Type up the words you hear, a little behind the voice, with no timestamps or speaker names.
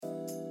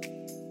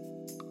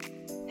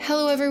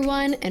Hello,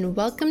 everyone, and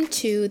welcome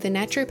to the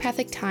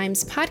Naturopathic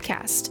Times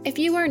podcast. If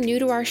you are new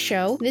to our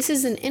show, this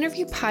is an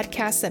interview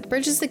podcast that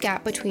bridges the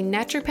gap between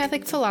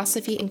naturopathic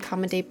philosophy and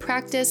common day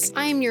practice.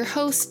 I am your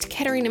host,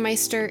 Katerina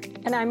Meister.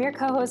 And I'm your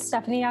co-host,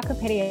 Stephanie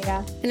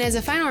Jacopedia. And as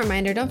a final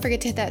reminder, don't forget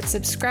to hit that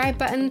subscribe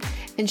button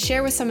and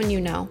share with someone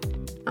you know.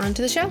 On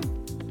to the show.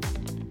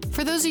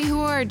 For those of you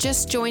who are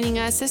just joining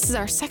us, this is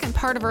our second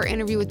part of our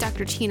interview with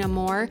Dr. Tina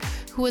Moore,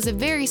 who is a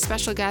very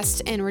special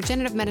guest and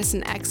regenerative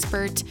medicine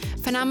expert,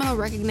 phenomenal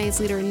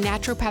recognized leader in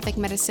naturopathic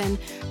medicine,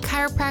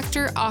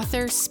 chiropractor,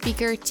 author,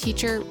 speaker,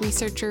 teacher,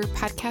 researcher,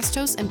 podcast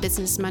host, and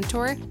business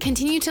mentor.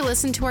 Continue to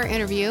listen to our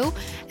interview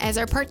as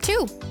our part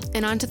two,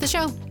 and on to the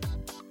show.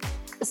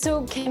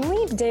 So can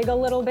we dig a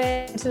little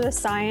bit into the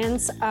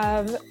science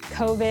of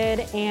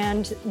COVID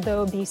and the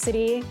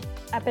obesity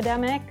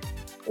epidemic?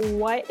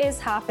 What is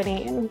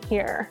happening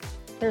here?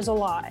 There's a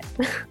lot.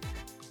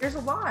 There's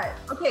a lot.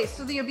 Okay,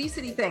 so the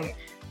obesity thing.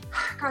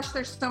 Gosh,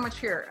 there's so much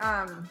here.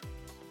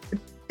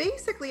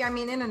 Basically, I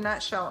mean, in a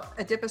nutshell,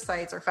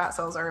 adipocytes or fat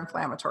cells are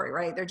inflammatory,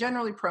 right? They're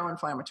generally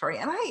pro-inflammatory.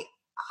 And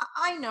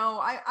I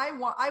know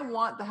I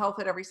want the health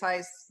at every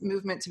size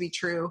movement to be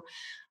true.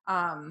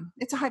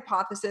 It's a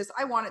hypothesis.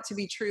 I want it to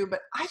be true, but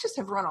I just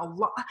have run a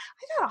lot. I've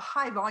had a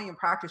high volume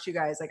practice, you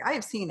guys. Like I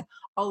have seen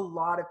a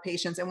lot of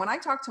patients. And when I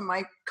talk to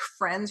my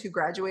friends who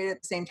graduated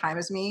at the same time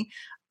as me,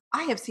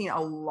 I have seen a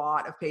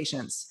lot of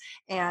patients,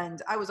 and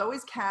I was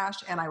always cash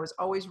and I was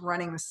always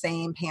running the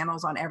same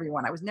panels on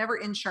everyone. I was never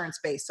insurance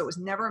based. So it was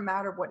never a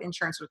matter of what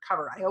insurance would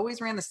cover. I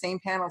always ran the same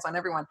panels on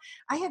everyone.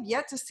 I have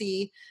yet to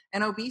see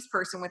an obese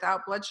person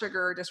without blood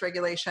sugar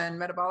dysregulation,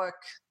 metabolic,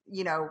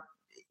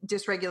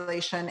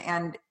 dysregulation,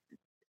 and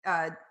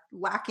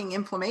lacking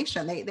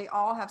inflammation. They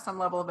all have some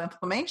level of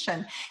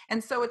inflammation.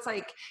 And so it's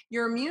like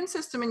your immune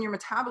system and your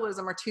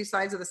metabolism are two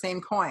sides of the same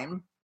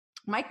coin.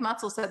 Mike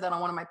Mutzel said that on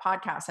one of my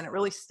podcasts, and it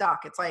really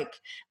stuck. It's like,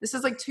 this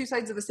is like two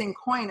sides of the same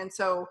coin. And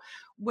so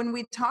when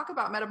we talk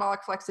about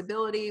metabolic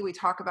flexibility, we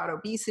talk about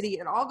obesity,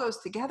 it all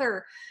goes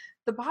together.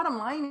 The bottom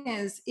line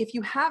is, if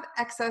you have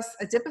excess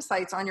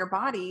adipocytes on your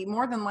body,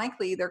 more than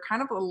likely they're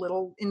kind of a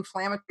little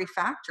inflammatory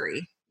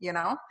factory,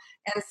 And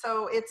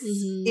so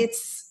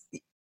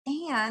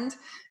and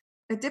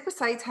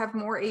adipocytes have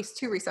more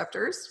ACE2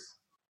 receptors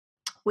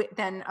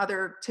than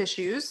other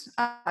tissues.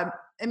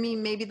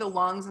 Maybe the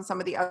lungs and some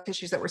of the other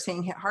tissues that we're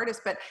seeing hit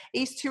hardest, but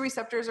ACE2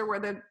 receptors are where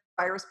the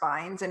virus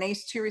binds, and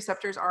ACE2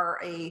 receptors are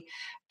a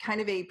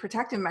kind of a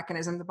protective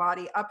mechanism. The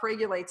body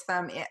upregulates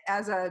them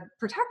as a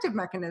protective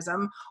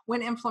mechanism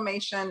when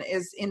inflammation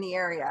is in the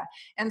area.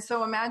 And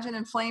so imagine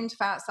inflamed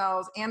fat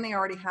cells, and they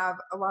already have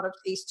a lot of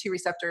ACE2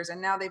 receptors, and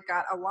now they've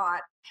got a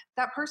lot.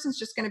 That person's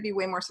just going to be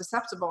way more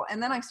susceptible.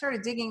 And then I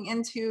started digging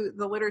into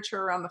the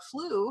literature around the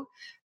flu,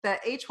 the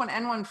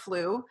H1N1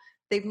 flu.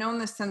 They've known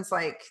this since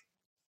I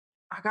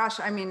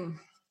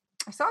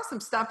saw some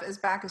stuff as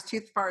far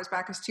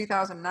back as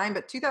 2009,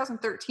 but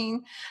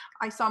 2013,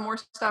 I saw more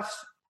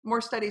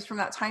studies from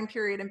that time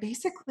period. And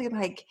basically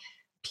like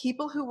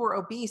people who were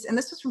obese, and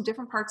this was from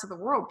different parts of the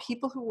world,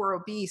 people who were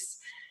obese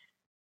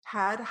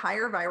had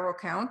higher viral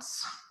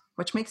counts,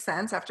 which makes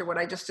sense after what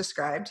I just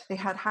described. They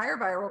had higher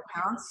viral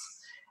counts.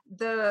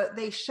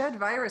 They shed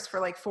virus for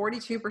like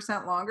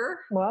 42% longer.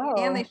 Whoa.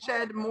 And they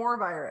shed more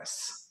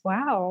virus.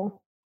 Wow.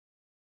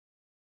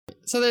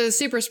 So they're the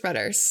super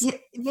spreaders. Yeah,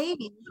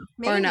 maybe.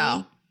 Or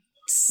no?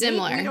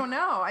 Similar. We don't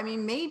know.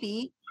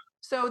 Maybe.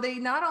 So they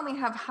not only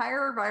have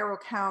higher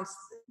viral counts,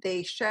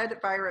 they shed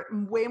virus,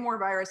 way more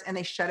virus, and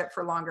they shed it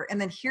for longer.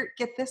 And then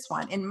get this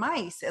one. In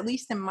mice, at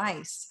least in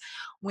mice,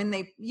 when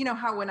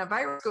when a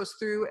virus goes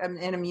through an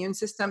immune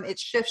system, it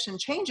shifts and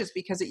changes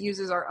because it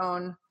uses our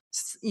own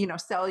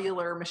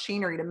cellular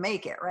machinery to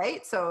make it,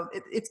 right? So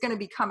it's going to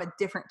become a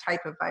different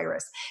type of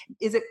virus.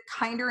 Is it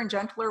kinder and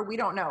gentler? We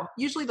don't know.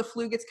 Usually the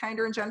flu gets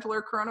kinder and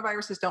gentler.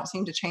 Coronaviruses don't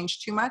seem to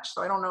change too much.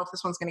 So I don't know if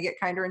this one's going to get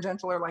kinder and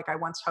gentler like I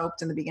once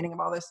hoped in the beginning of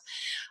all this.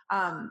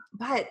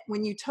 But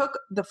when you took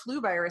the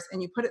flu virus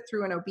and you put it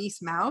through an obese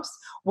mouse,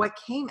 what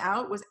came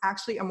out was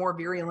actually a more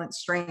virulent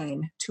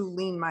strain to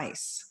lean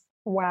mice.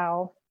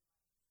 Wow.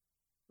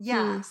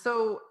 Yeah.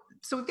 So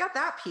we've got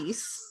that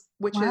piece,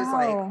 which is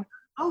like,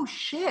 oh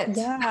shit.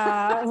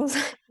 Yeah.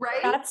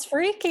 Right? That's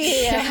freaky.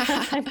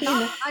 Yeah.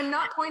 I'm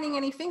not pointing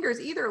any fingers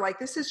either. Like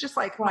this is just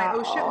like my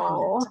oh shit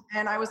moment.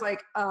 And I was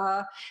like,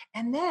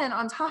 and then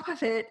on top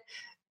of it,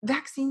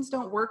 vaccines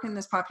don't work in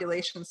this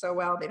population so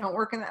well. They don't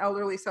work in the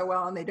elderly so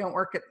well, and they don't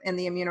work in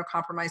the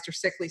immunocompromised or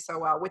sickly so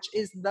well, which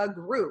is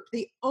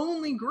the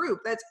only group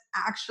that's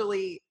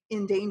actually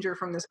in danger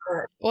from this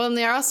curve. Well, and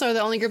they're also the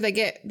only group that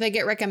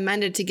get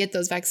recommended to get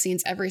those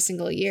vaccines every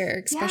single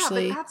year,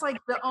 especially. Yeah, but that's like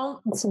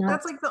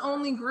the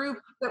only group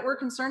that we're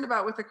concerned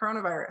about with the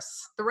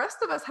coronavirus. The rest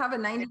of us have a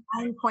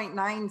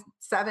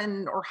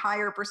 99.97 or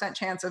higher %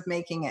 chance of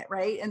making it,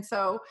 right? And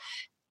so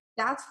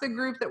that's the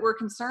group that we're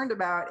concerned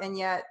about, and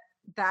yet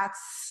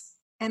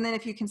and then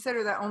if you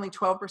consider that only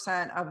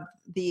 12% of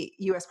the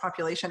US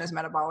population is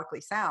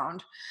metabolically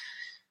sound,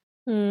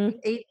 Mm.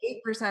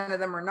 88% of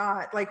them are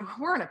not. Like,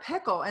 we're in a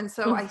pickle. And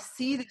so I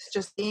see this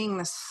just being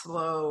the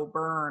slow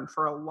burn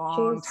for a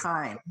long Jeez.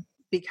 time,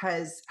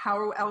 because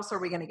how else are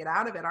we going to get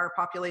out of it? Our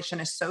population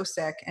is so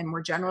sick, and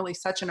we're generally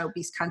such an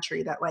obese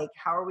country that, like,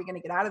 how are we going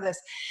to get out of this?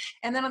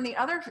 And then on the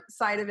other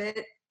side of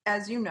it,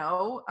 as you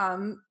know,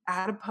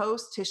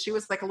 adipose tissue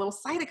is like a little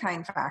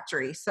cytokine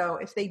factory. So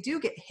if they do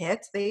get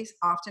hit, they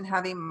often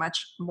have a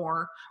much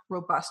more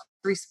robust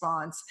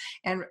response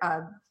and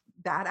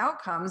bad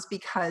outcomes,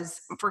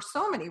 because for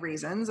so many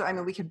reasons. I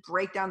mean, we could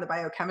break down the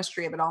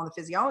biochemistry of it all and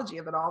the physiology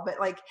of it all, but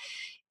like,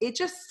 it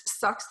just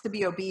sucks to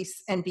be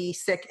obese and be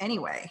sick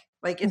anyway.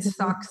 Like, it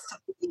sucks to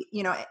be,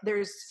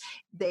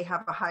 they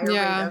have a higher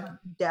rate of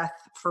death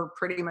for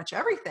pretty much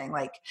everything,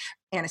 like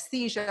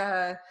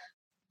anesthesia,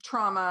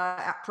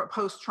 trauma,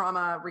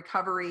 post-trauma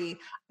recovery.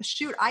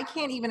 Shoot, I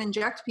can't even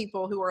inject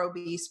people who are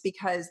obese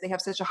because they have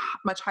such a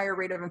much higher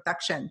rate of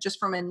infection just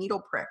from a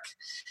needle prick.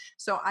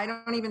 So I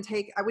wouldn't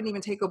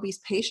even take obese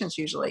patients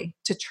usually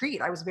to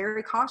treat. I was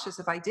very cautious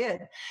if I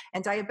did.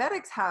 And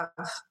diabetics have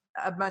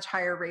a much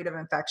higher rate of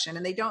infection,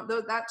 and they don't,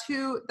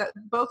 that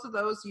both of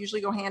those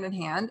usually go hand in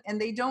hand, and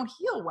they don't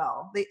heal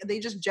well. They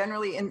just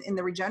generally, in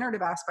the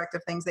regenerative aspect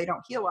of things, they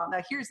don't heal well.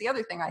 Now, here's the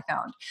other thing I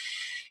found.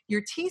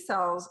 Your T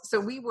cells, so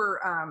we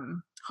were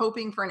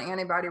hoping for an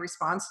antibody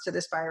response to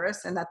this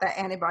virus, and that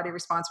antibody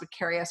response would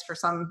carry us for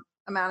some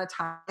amount of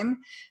time.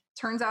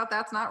 Turns out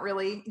that's not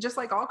really, just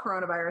like all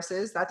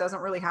coronaviruses, that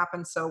doesn't really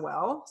happen so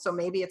well. So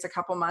maybe it's a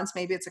couple months,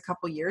 maybe it's a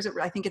couple years.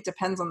 I think it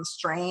depends on the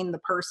strain, the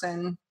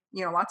person,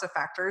 lots of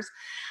factors.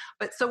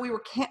 But so we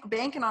were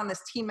banking on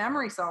this T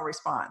memory cell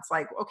response.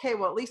 Like, okay,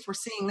 well, at least we're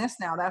seeing this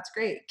now. That's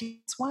great.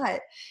 Guess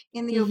what?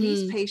 In the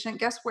obese patient,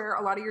 guess where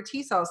a lot of your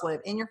T cells live?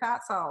 In your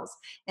fat cells.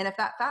 And if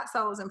that fat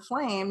cell is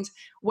inflamed,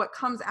 what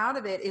comes out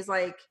of it is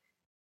like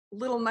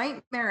little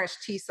nightmarish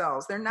T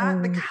cells. They're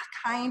not the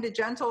kind of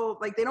gentle,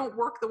 like, they don't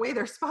work the way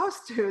they're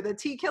supposed to. The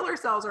T killer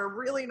cells are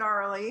really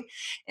gnarly,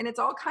 and it's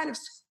all kind of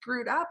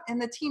screwed up.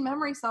 And the T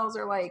memory cells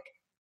are like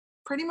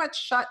pretty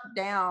much shut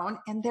down.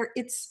 And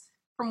it's,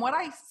 from what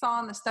I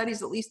saw in the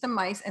studies, at least in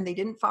mice, and they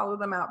didn't follow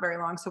them out very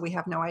long, so we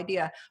have no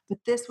idea, but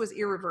this was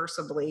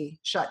irreversibly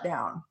shut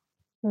down.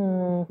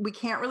 We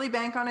can't really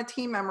bank on a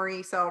T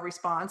memory cell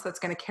response that's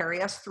going to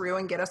carry us through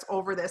and get us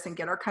over this and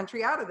get our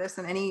country out of this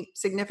in any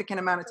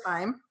significant amount of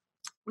time.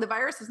 The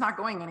virus is not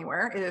going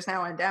anywhere. It is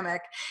now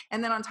endemic.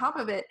 And then on top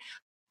of it,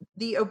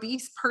 the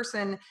obese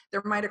person,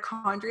 their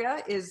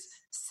mitochondria is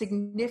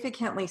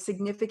significantly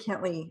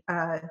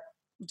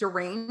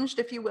deranged,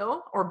 if you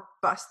will, or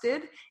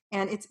busted,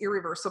 and it's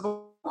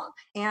irreversible.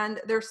 And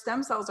their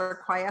stem cells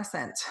are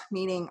quiescent,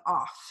 meaning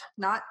off,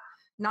 not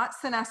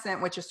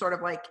senescent, which is sort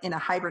of like in a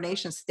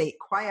hibernation state.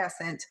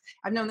 Quiescent,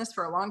 I've known this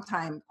for a long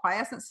time.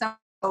 Quiescent stem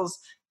cells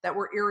that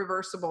were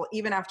irreversible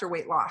even after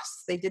weight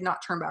loss, they did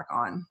not turn back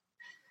on.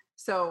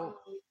 So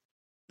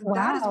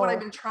that is what I've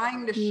been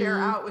trying to share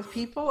out with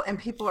people, and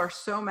people are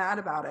so mad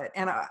about it,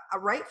 and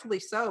rightfully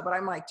so. But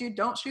I'm like, dude,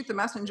 don't shoot the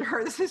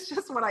messenger. This is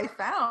just what I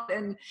found,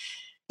 and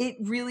it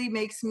really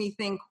makes me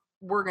think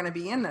we're going to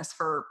be in this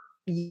for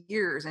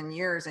years and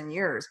years and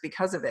years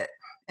because of it,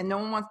 and no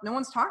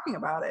one's talking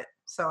about it.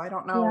 So I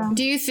don't know.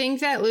 Do you think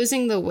that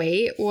losing the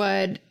weight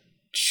would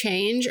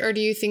change, or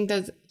do you think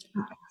that,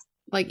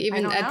 like,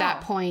 even at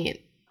that point,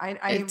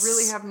 I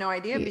really have no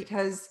idea,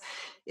 because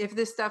if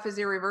this stuff is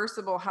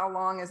irreversible, how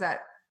long is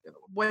that?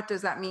 What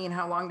does that mean?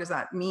 How long does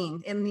that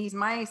mean? In these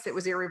mice, it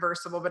was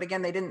irreversible, but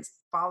again, they didn't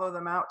follow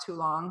them out too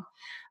long.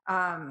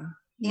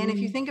 And if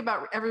you think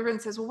about, everyone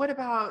says, well, what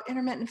about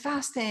intermittent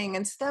fasting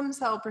and stem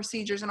cell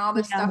procedures and all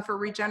this stuff for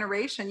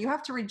regeneration? You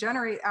have to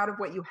regenerate out of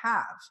what you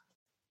have.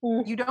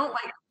 You don't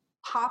like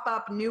pop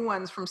up new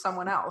ones from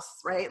someone else,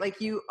 right?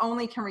 Like, you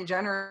only can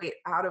regenerate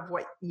out of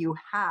what you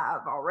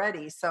have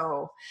already.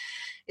 So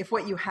if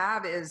what you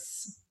have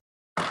is,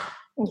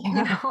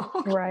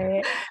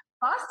 right,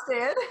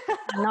 busted,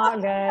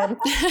 not good,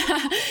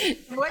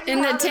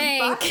 in the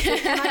tank.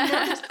 And I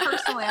know this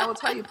personally. I will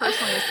tell you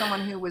personally, as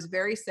someone who was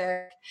very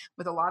sick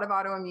with a lot of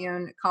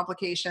autoimmune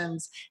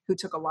complications, who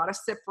took a lot of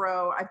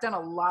Cipro. I've done a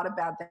lot of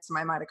bad things to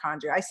my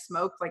mitochondria. I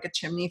smoked like a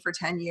chimney for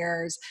 10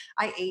 years.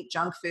 I ate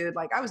junk food.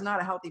 Like, I was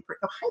not a healthy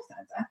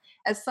person.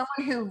 As someone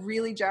who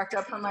really jacked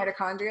up her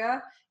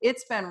mitochondria,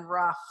 it's been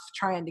rough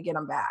trying to get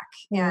them back.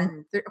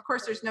 And of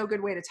course, there's no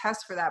good way to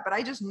test for that. But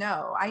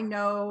I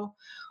know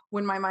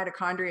when my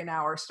mitochondria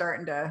now are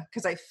starting to,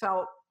 because I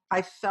felt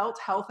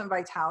health and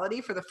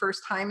vitality for the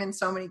first time in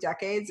so many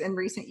decades in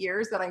recent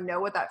years, that I know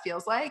what that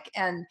feels like.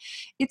 And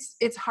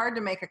it's hard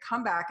to make a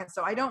comeback. And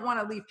so I don't want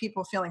to leave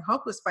people feeling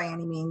hopeless by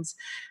any means.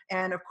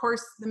 And of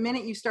course, the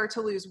minute you start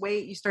to lose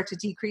weight, you start to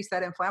decrease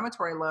that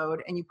inflammatory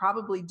load, and you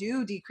probably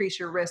do decrease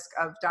your risk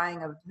of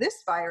dying of this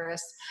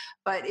virus.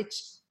 But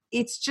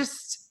it's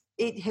just,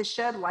 it has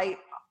shed light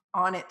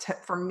on it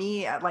for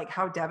me, at like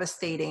how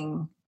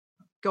devastating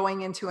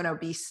going into an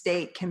obese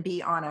state can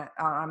be on a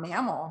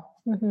mammal.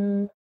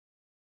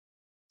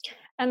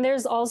 And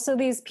there's also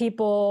these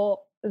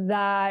people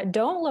that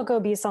don't look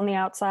obese on the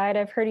outside.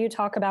 I've heard you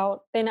talk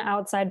about thin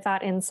outside,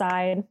 fat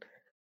inside.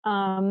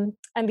 And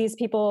these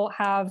people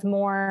have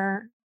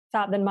more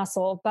fat than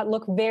muscle, but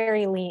look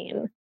very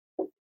lean.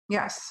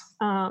 Yes.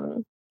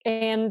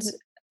 And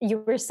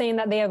you were saying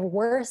that they have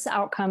worse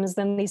outcomes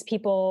than these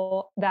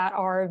people that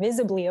are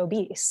visibly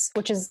obese,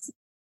 which is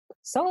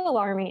so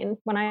alarming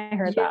when I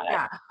heard that.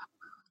 Yeah.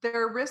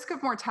 Their risk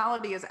of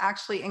mortality is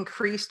actually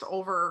increased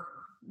over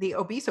the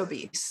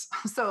obese.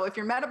 So if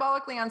you're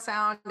metabolically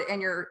unsound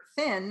and you're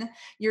thin,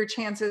 your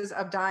chances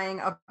of dying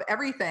of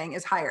everything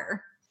is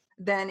higher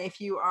than if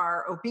you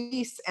are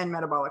obese and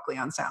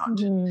metabolically unsound.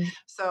 Mm-hmm.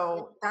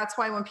 So that's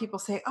why when people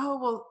say, oh,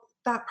 well,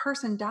 that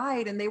person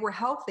died and they were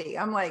healthy,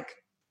 I'm like,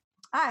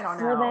 I don't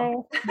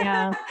know. Were they?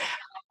 Yeah.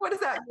 What does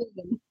that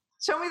mean?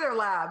 Show me their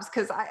labs,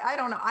 because I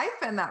don't know.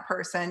 I've been that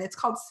person. It's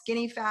called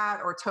skinny fat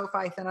or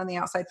TOFI, thin on the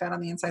outside, fat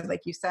on the inside,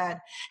 like you said.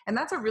 And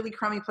that's a really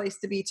crummy place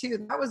to be too.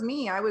 That was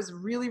me. I was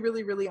really,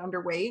 really, really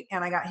underweight,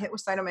 and I got hit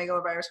with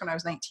cytomegalovirus when I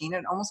was 19.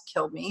 It almost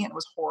killed me. It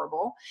was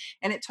horrible.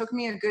 And it took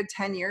me a good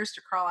 10 years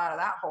to crawl out of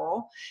that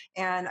hole.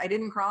 And I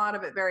didn't crawl out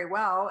of it very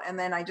well. And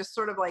then I just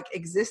sort of like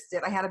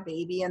existed. I had a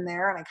baby in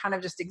there and I kind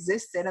of just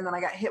existed. And then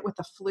I got hit with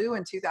the flu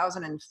in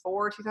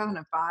 2004,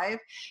 2005.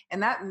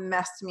 And that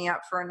messed me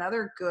up for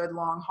another good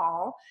long haul.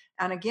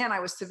 And again,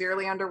 I was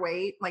severely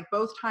underweight. Like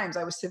both times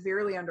I was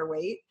severely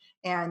underweight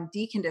and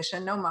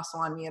deconditioned, no muscle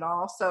on me at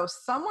all. So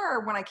somewhere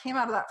when I came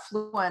out of that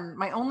flu one,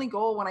 my only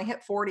goal when I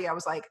hit 40, I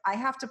was like, I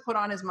have to put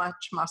on as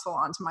much muscle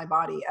onto my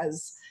body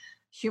as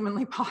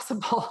humanly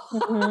possible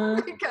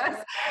because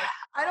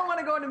I don't want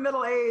to go into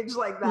middle age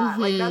like that.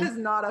 Like that is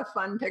not a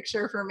fun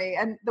picture for me.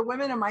 And the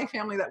women in my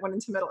family that went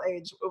into middle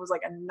age, it was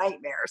like a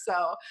nightmare. So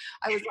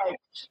I was like,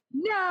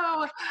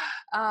 no.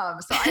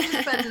 So I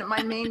just said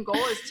my main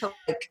goal is to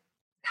like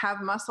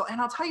have muscle. And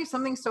I'll tell you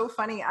something so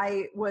funny.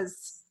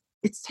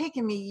 It's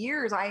taken me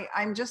years.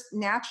 I'm just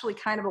naturally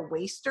kind of a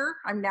waster.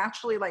 I'm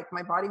naturally like,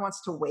 my body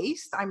wants to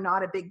waste. I'm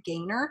not a big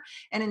gainer.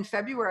 And in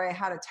February, I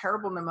had a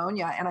terrible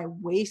pneumonia and I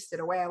wasted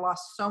away. I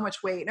lost so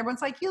much weight. And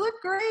everyone's like, you look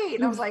great.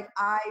 And I was like,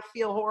 I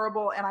feel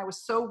horrible. And I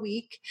was so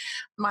weak.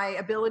 My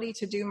ability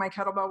to do my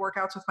kettlebell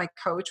workouts with my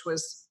coach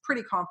was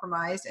pretty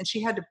compromised. And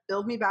she had to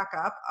build me back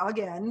up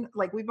again.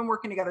 Like we've been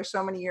working together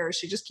so many years.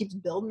 She just keeps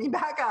building me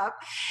back up.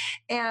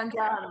 And,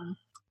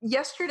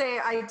 yesterday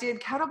I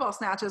did kettlebell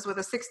snatches with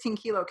a 16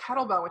 kilo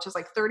kettlebell, which is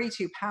like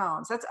 32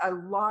 pounds. That's a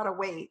lot of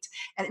weight.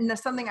 And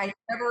that's something I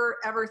never,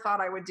 ever thought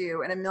I would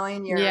do in a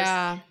million years.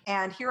 Yeah.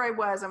 And here I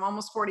was, I'm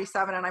almost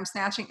 47 and I'm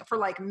snatching for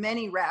like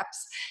many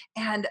reps.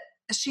 And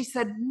she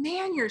said,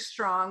 man, you're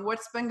strong.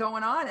 What's been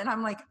going on? And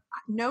I'm like,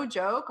 no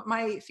joke.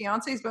 My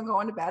fiance's been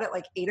going to bed at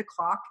like 8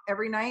 o'clock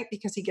every night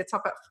because he gets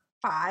up at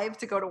 5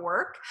 to go to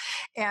work.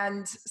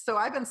 And so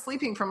I've been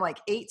sleeping from like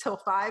 8 till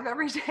 5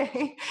 every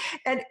day.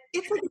 And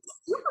it's like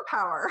a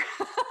superpower.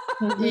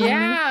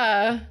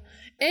 Yeah,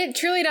 it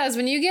truly does.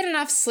 When you get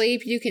enough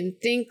sleep, you can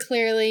think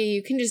clearly.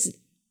 You can just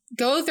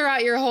go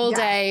throughout your whole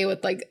day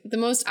with like the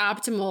most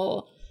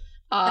optimal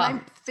and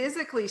I'm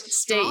physically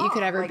state you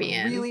could ever be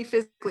in. Really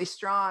physically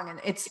strong.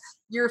 And it's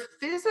your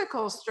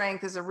physical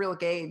strength is a real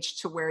gauge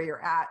to where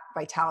you're at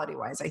vitality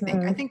wise. I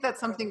think that's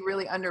something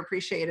really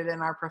underappreciated in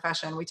our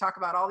profession. We talk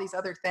about all these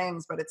other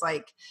things, but it's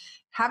like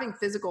having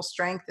physical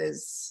strength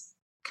is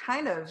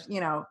kind of,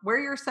 where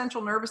your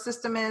central nervous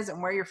system is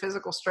and where your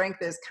physical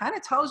strength is kind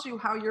of tells you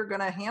how you're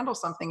going to handle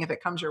something if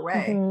it comes your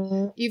way.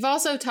 You've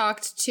also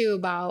talked too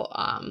about,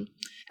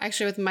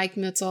 actually with Mike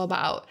Mitzel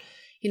about,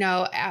 the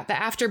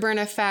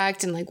afterburn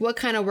effect and like what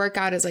kind of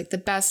workout is like the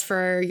best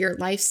for your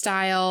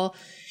lifestyle.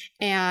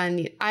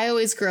 And I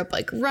always grew up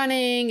like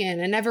running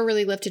and I never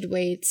really lifted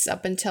weights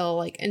up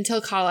until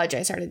college.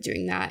 I started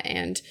doing that.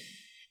 And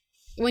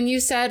when you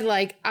said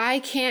like, I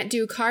can't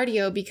do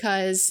cardio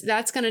because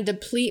that's going to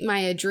deplete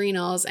my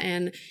adrenals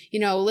and,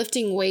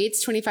 lifting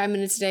weights 25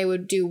 minutes a day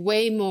would do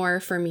way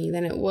more for me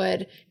than it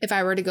would if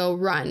I were to go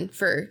run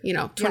for,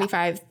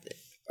 25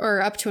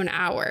 or up to an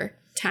hour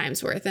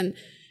times worth. And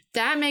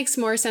that makes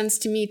more sense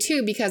to me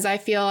too, because I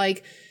feel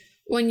like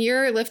when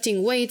you're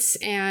lifting weights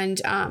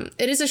and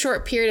it is a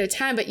short period of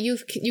time, but you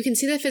can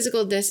see the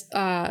physical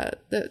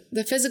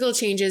the physical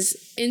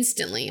changes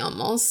instantly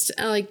almost.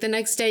 Like the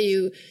next day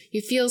you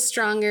feel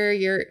stronger,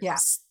 you're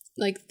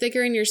like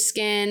thicker in your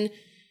skin.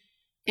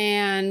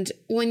 And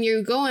when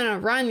you go on a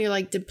run, you're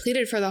like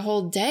depleted for the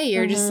whole day.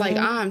 You're just like,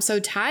 I'm so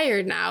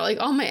tired now. Like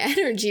all my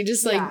energy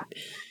just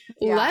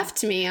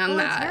left me on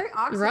that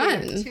it's very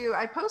run too.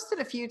 I posted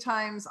a few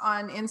times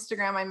on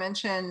Instagram. I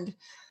mentioned,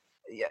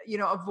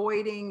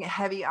 avoiding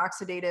heavy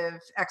oxidative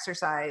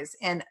exercise.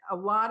 And a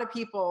lot of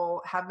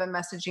people have been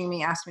messaging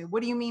me, asking me,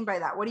 what do you mean by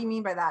that? What do you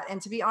mean by that?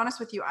 And to be honest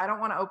with you, I don't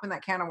want to open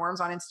that can of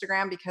worms on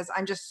Instagram because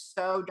I'm just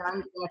so done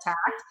being attacked.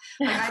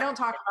 Like I don't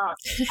talk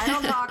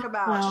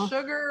about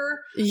sugar.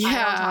 Yeah. I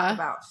don't talk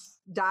about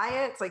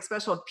diets, like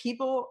special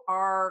people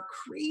are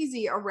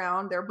crazy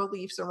around their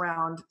beliefs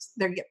around,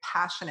 they get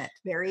passionate,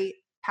 very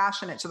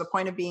passionate to the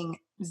point of being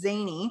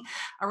zany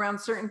around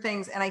certain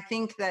things. And I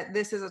think that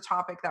this is a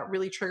topic that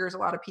really triggers a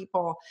lot of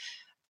people.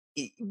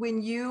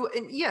 when you,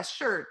 and yes,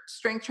 sure,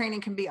 strength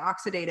training can be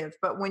oxidative,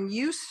 but when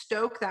you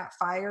stoke that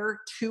fire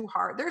too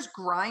hard, there's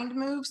grind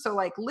moves. So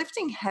like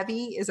lifting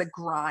heavy is a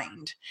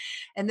grind.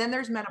 And then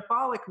there's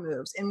metabolic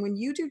moves. And when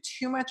you do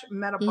too much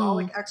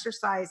metabolic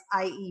exercise,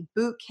 i.e.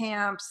 boot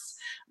camps,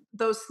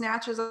 those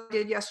snatches I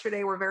did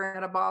yesterday were very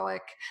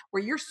metabolic,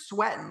 where you're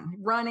sweating,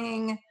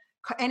 running,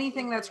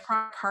 anything that's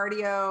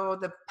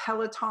cardio, the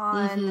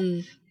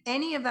Peloton,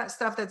 any of that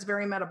stuff that's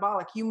very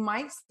metabolic, you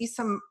might see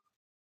some,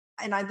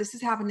 and this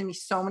has happened to me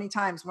so many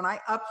times. When I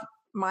up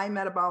my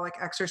metabolic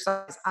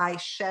exercise, I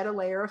shed a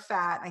layer of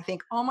fat. I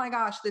think, oh my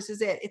gosh, this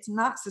is it. It's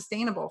not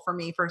sustainable for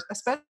me,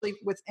 especially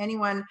with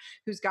anyone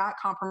who's got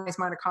compromised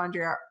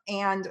mitochondria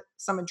and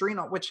some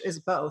adrenal, which is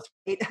both,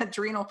 right?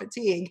 Adrenal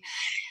fatigue.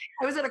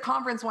 I was at a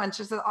conference once,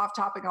 just off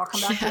topic, I'll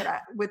come back to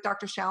it, with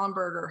Dr.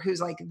 Schallenberger,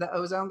 who's like the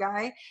ozone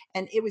guy.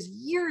 And it was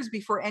years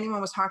before anyone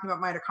was talking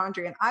about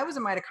mitochondria. And I was a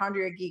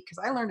mitochondria geek because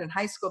I learned in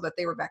high school that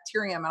they were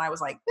bacterium. And I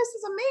was like, this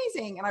is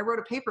amazing. And I wrote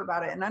a paper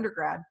about it in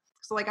undergrad.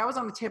 So like I was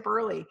on the tip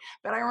early,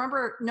 but I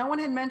remember no one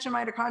had mentioned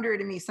mitochondria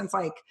to me since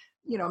like,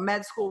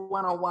 med school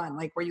 101,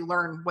 like where you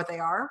learn what they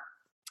are.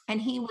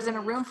 And he was in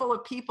a room full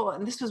of people.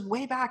 And this was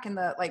way back in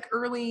the like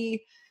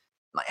early,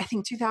 I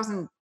think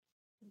 2000,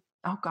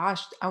 oh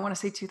gosh, I want to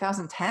say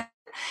 2010.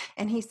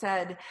 And he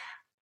said,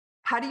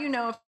 how do you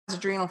know if it's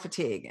adrenal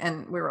fatigue?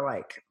 And we were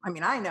like,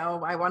 I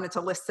know, I wanted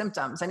to list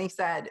symptoms. And he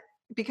said,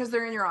 because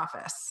they're in your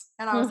office.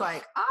 And I was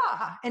like,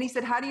 and he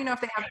said, how do you know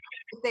if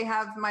they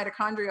have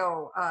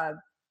mitochondrial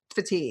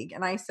fatigue?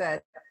 And I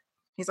said,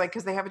 he's like,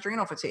 because they have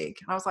adrenal fatigue.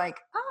 And I was like,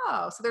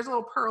 oh, so there's a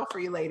little pearl for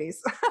you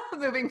ladies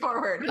moving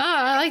forward. Oh,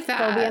 I like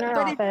that. They'll be in our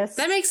office.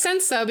 That makes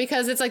sense though,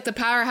 because it's like the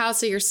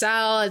powerhouse of your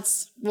cell.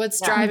 It's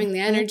what's driving the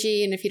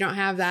energy. And if you don't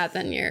have that,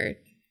 then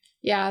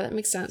that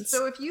makes sense.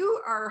 So if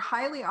you are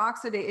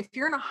if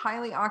you're in a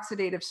highly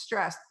oxidative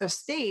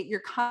state,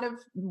 you're kind of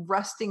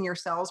rusting your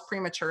cells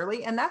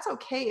prematurely. And that's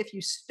okay if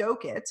you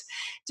stoke it.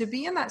 To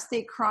be in that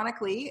state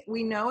chronically,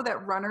 we know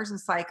that runners and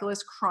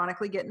cyclists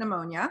chronically get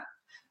pneumonia.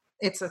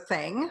 It's a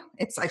thing.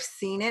 I've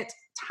seen it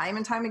time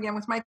and time again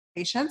with my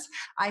patients.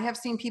 I have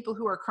seen people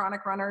who are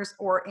chronic runners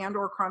or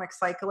chronic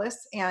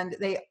cyclists, and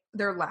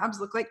their labs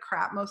look like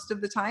crap most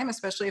of the time,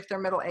 especially if they're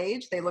middle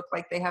aged. They look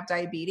like they have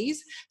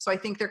diabetes. So I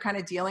think they're kind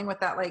of dealing with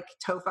that like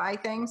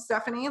TOFI thing,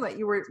 Stephanie, that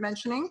you were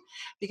mentioning,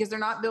 because they're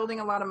not building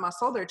a lot of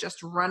muscle. They're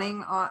just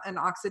running on an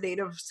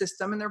oxidative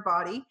system in their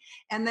body.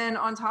 And then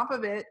on top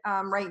of it,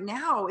 right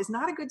now is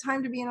not a good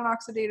time to be in an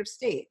oxidative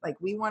state. Like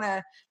we want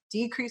to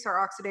decrease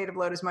our oxidative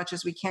load as much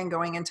as we can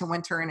going into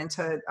winter and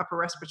into upper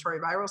respiratory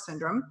viral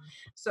syndrome.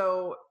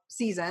 So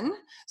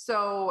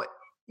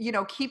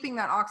keeping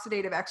that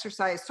oxidative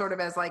exercise sort of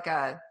as like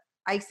a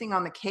icing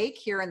on the cake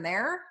here and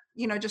there,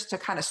 just to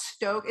kind of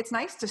stoke. It's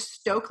nice to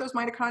stoke those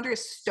mitochondria,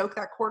 stoke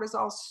that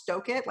cortisol,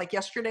 stoke it. Like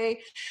yesterday,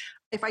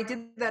 if I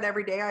did that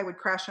every day, I would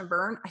crash and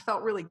burn. I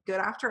felt really good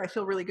after. I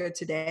feel really good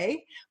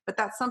today, but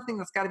that's something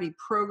that's got to be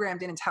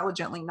programmed in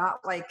intelligently, not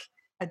like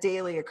a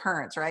daily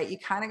occurrence, right? You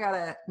kind of got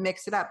to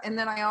mix it up. And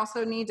then I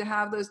also need to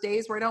have those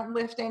days where I don't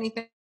lift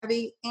anything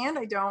heavy and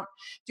I don't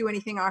do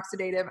anything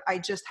oxidative. I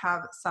just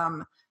have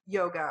some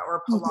yoga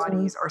or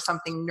Pilates or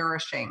something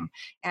nourishing.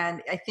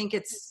 And I think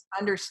it's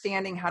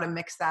understanding how to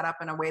mix that up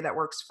in a way that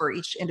works for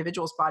each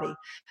individual's body.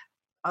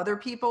 Other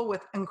people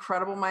with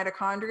incredible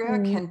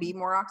mitochondria can be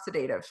more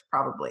oxidative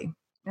probably,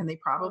 and they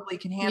probably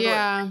can handle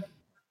it.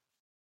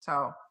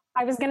 So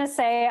I was going to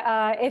say,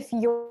 if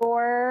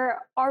you're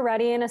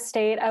already in a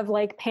state of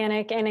like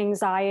panic and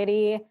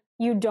anxiety,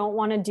 you don't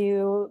want to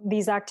do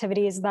these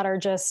activities that are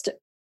just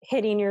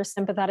hitting your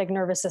sympathetic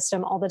nervous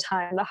system all the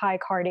time, the high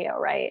cardio,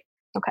 right?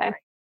 Okay.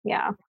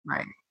 Yeah.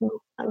 Right.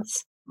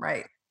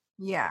 Right.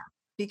 Yeah.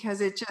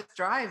 Because it just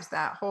drives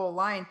that whole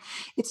line.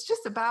 It's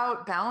just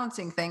about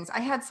balancing things.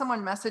 I had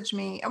someone message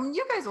me.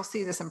 You guys will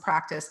see this in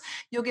practice.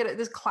 You'll get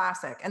this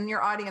classic, and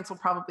your audience will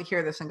probably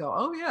hear this and go,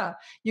 oh yeah.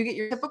 You get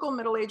your typical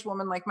middle-aged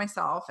woman like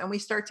myself, and we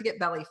start to get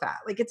belly fat.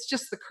 Like it's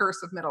just the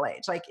curse of middle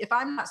age. Like if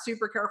I'm not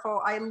super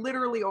careful, I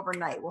literally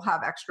overnight will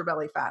have extra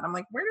belly fat. And I'm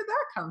like, where did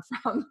that come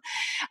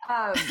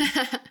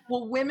from?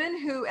 Well, women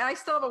who, and I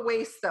still have a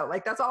waist though.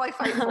 Like that's all I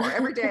fight for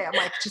every day. I'm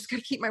like, just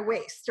gotta keep my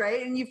waist,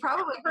 right? And you've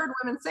probably heard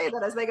women say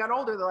that as they got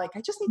older. They're like,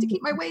 I just need to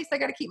keep my waist. I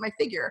got to keep my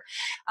figure.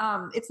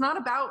 It's not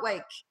about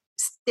like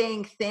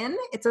staying thin.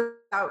 It's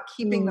about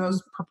keeping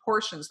those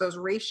proportions, those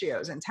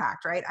ratios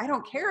intact, right? I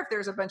don't care if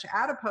there's a bunch of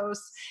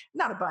adipose,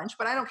 not a bunch,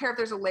 but I don't care if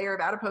there's a layer of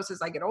adipose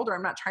as I get older.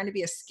 I'm not trying to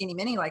be a skinny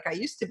mini like I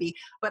used to be,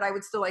 but I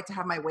would still like to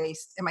have my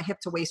waist and my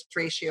hip to waist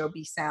ratio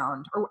be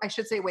sound, or I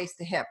should say waist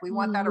to hip. We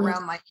want that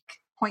around like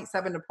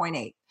 0.7 to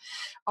 0.8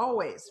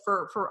 always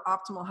for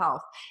optimal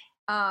health.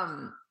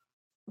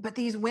 But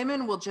these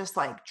women will just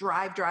like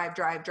drive.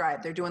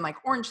 They're doing like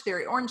Orange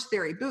Theory,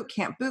 boot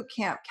camp,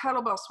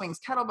 kettlebell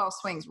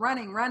swings,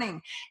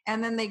 running.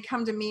 And then they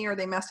come to me or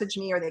they message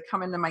me or they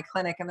come into my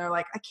clinic and they're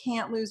like, I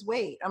can't lose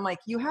weight. I'm like,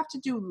 you have to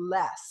do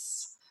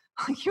less.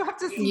 You have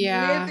to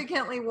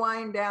significantly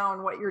wind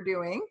down what you're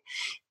doing.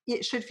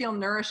 it should feel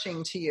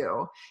nourishing to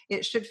you.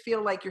 It should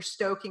feel like you're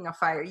stoking a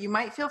fire. You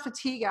might feel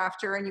fatigue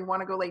after and you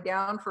want to go lay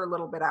down for a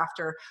little bit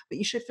after, but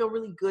you should feel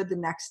really good the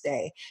next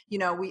day.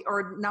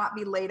 Or not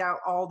be laid out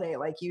all day,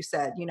 like you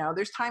said.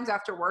 There's times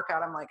after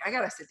workout, I'm like, I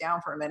got to sit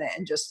down for a minute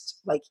and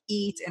just like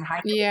eat and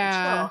hydrate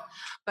and chill.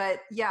 But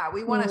yeah,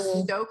 we want to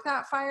stoke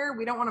that fire.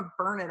 We don't want to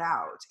burn it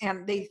out.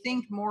 And they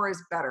think more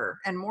is better,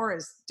 and more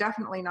is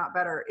definitely not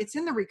better. It's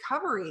in the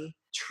recovery.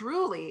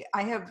 Truly,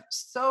 I have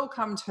so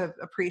come to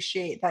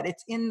appreciate that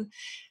it's in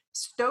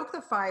stoke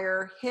the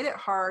fire, hit it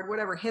hard,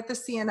 whatever, hit the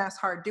CNS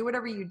hard, do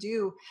whatever you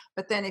do.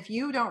 But then if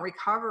you don't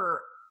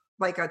recover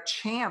like a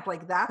champ,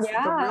 like that's the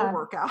real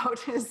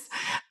workout, is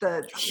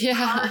the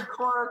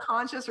hardcore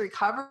conscious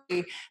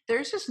recovery.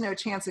 There's just no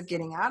chance of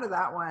getting out of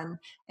that one.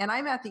 And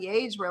I'm at the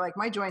age where like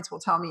my joints will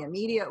tell me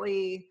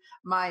immediately,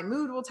 my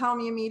mood will tell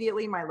me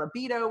immediately, my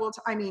libido will,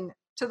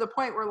 to the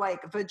point where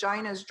like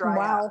vaginas dry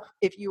up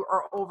if you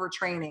are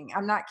overtraining.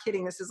 I'm not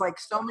kidding. This is like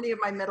so many of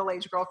my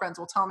middle-aged girlfriends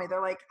will tell me,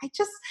 they're like,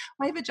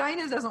 my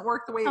vagina doesn't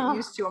work the way it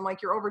used to. I'm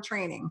like, you're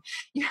overtraining.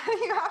 You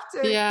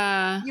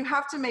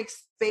have to make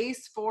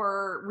space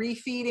for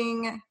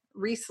refeeding,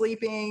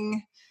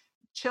 resleeping,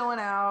 chilling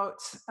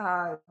out.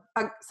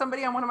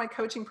 Somebody on one of my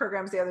coaching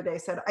programs the other day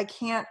said, I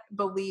can't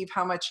believe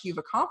how much you've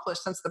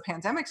accomplished since the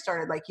pandemic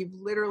started. Like you've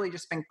literally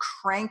just been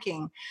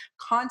cranking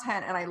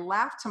content. And I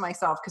laughed to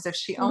myself because if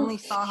she only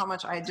saw how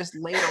much I had just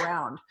laid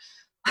around,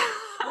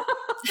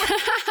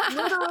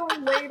 literally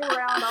laid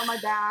around on my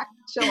back,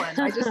 chilling.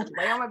 I just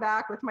lay on my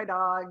back with my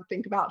dog,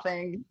 think about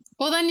things.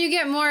 Well, then you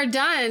get more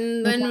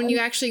done than when you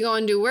actually go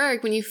and do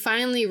work, when you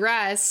finally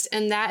rest.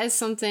 And that is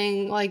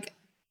something like,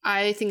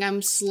 I think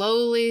I'm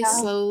slowly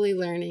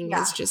learning.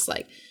 It's just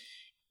like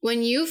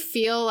when you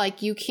feel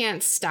like you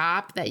can't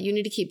stop, that you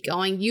need to keep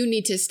going, you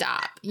need to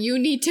stop. You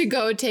need to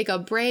go take a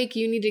break.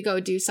 You need to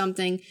go do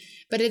something.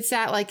 But it's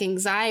that like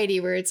anxiety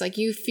where it's like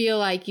you feel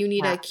like you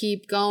need to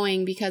keep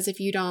going because if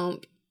you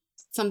don't,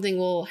 something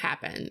will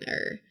happen.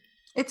 Or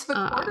it's the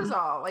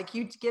cortisol. Like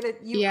you get it.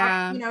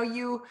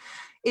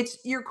 It's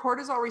your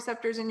cortisol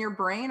receptors in your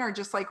brain are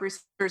just like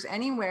receptors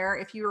anywhere.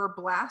 If you are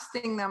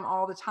blasting them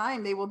all the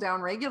time, they will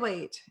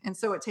downregulate. And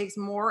so it takes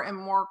more and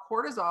more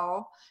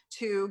cortisol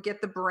to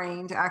get the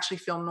brain to actually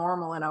feel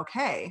normal and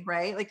okay,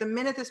 right? Like the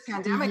minute this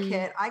pandemic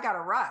hit, I got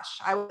a rush.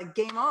 I was like,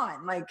 game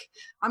on. Like,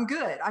 I'm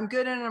good. I'm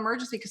good in an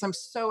emergency because I'm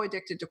so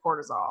addicted to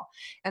cortisol.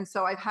 And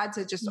so I've had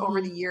to just over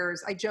the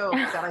years, I joke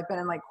that I've been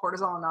in like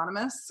Cortisol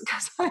Anonymous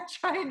because I'm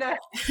trying to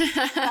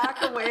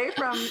back away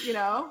from,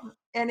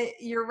 and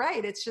you're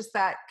right. It's just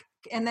that.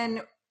 And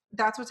then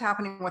that's what's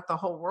happening with the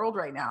whole world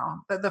right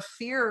now. The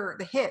fear,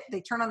 the hit,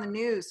 they turn on the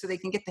news so they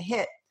can get the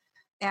hit.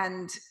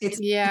 And it's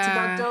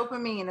about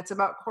dopamine. It's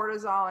about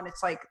cortisol. And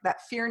it's like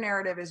that fear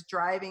narrative is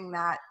driving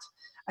that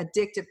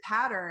addictive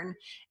pattern.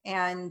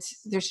 And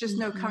there's just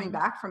no coming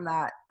back from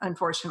that,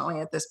 unfortunately,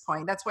 at this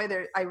point. That's why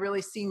I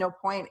really see no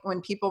point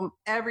when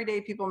every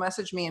day people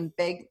message me and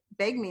beg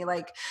me,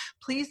 like,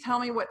 please tell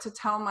me what to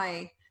tell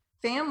my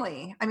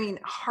family. I mean,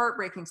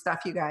 heartbreaking stuff,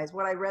 you guys.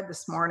 What I read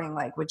this morning,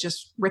 like, would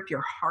just rip your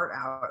heart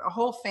out.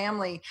 Whole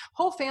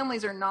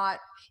families are not,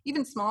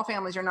 even small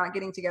families are not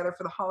getting together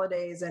for the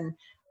holidays, and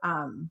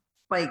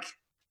like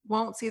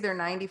won't see their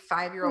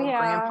 95-year-old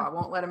grandpa,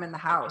 won't let them in the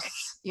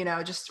house,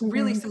 just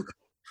really some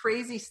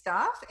crazy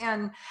stuff.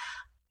 And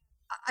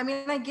I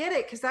mean, I get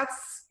it, because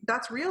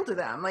that's real to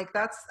them. Like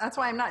that's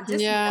why I'm not dissing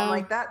them.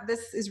 Like that,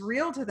 this is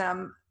real to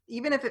them,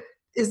 even if it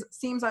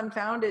seems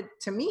unfounded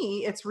to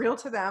me. It's real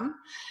to them,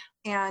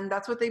 and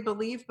that's what they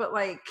believe. But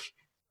like,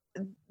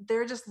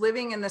 they're just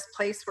living in this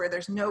place where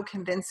there's no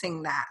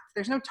convincing that,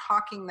 there's no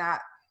talking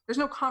that, there's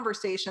no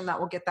conversation that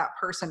will get that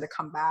person to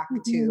come back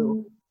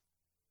to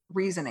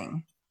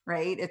reasoning,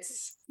 right?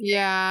 It's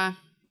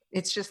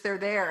just, they're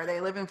there. They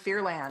live in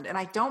fearland. And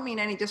I don't mean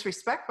any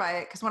disrespect by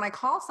it, because when I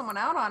call someone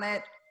out on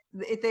it,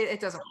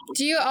 it doesn't.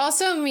 Do you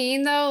also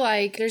mean, though,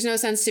 like there's no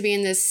sense to be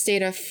in this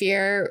state of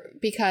fear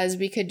because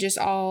we could just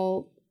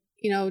all,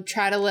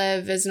 try to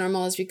live as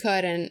normal as we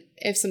could. And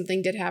if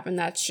something did happen,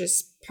 that's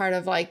just part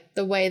of like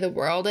the way the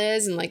world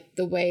is and like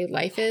the way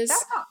life is.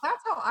 That's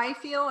how I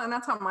feel. And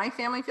that's how my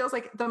family feels.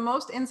 Like the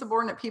most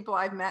insubordinate people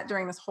I've met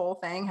during this whole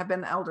thing have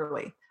been the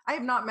elderly. I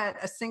have not met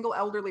a single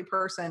elderly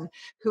person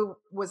who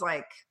was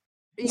like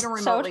even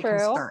remotely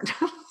concerned.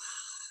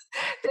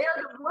 They are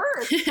the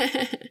worst.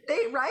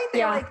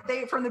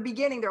 They from the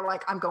beginning, they're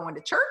like, I'm going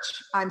to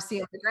church. I'm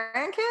seeing the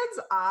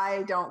grandkids.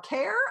 I don't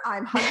care.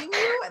 I'm hugging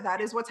you.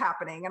 That is what's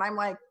happening. And I'm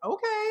like,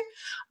 okay,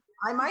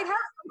 I might have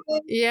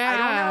something. Yeah. I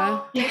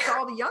don't know. It's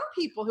all the young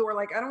people who are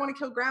like, I don't want to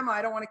kill grandma.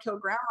 I don't want to kill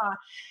grandma.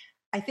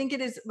 I think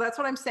that's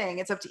what I'm saying.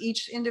 It's up to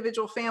each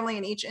individual family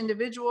and each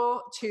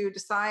individual to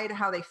decide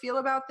how they feel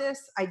about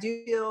this. I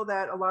do feel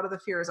that a lot of the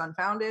fear is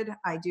unfounded.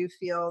 I do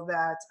feel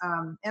that,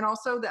 and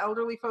also the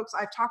elderly folks,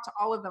 I've talked to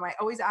all of them. I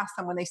always ask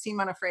them when they seem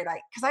unafraid,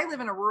 because I live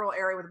in a rural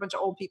area with a bunch of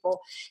old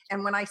people.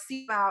 And when I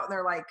see them out,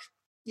 they're like,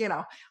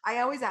 I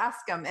always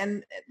ask them,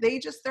 and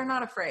they're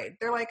not afraid.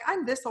 They're like,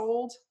 I'm this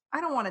old.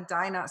 I don't want to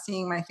die not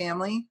seeing my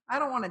family. I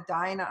don't want to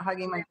die not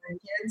hugging my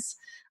grandkids.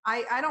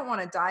 I don't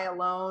want to die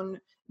alone,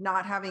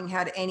 not having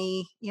had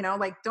any,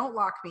 like, don't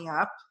lock me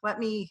up. Let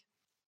me,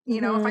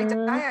 if I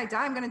die, I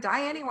die. I'm going to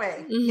die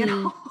anyway,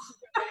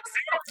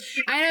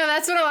 I know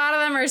that's what a lot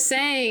of them are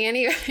saying.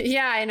 Anyway,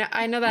 yeah,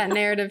 I know that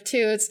narrative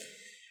too.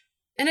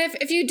 And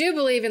if you do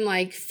believe in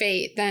like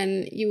fate,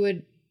 then you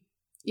would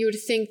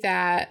think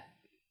that,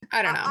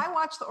 I don't know. I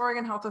watch the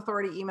Oregon Health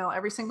Authority email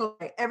every single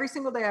day. Every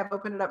single day I've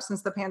opened it up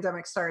since the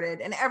pandemic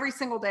started. And every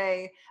single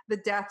day the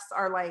deaths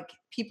are like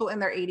people in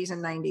their 80s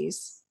and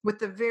 90s, with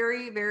the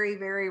very, very,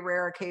 very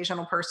rare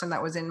occasional person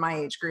that was in my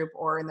age group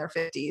or in their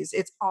 50s.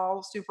 It's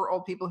all super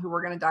old people who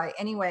were going to die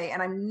anyway.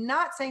 And I'm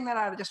not saying that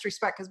out of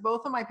disrespect, because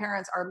both of my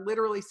parents are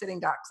literally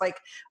sitting ducks, like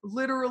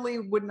literally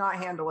would not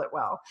handle it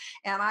well.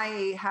 And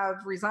I have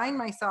resigned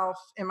myself,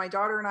 and my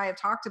daughter and I have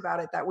talked about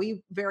it, that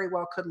we very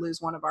well could lose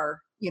one of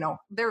our,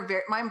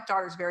 my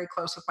daughter's very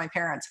close with my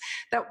parents,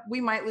 that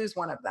we might lose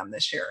one of them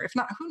this year. If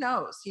not, who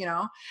knows,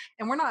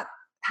 and we're not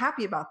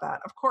happy about that.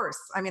 Of course.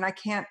 I mean, I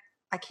can't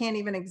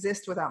even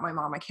exist without my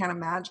mom. I can't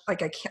imagine,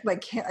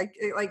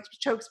 it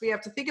chokes me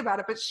up to think about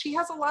it, but she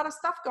has a lot of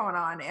stuff going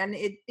on, and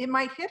it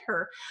might hit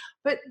her,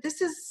 but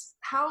this is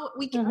how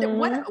we can,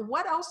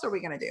 what else are we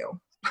going to do?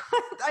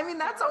 I mean,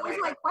 that's always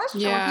my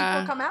question. When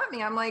people come at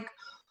me, I'm like,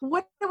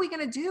 what are we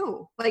going to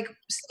do? Like,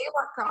 stay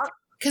locked up?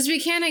 Because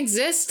we can't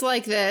exist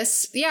like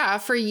this,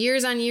 for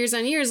years on years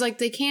on years. Like,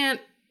 they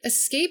can't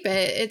escape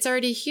it. It's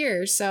already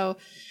here. So,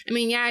 I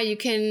mean, you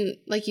can,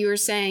 like you were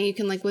saying, you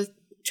can like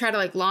try to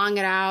like long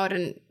it out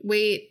and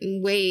wait.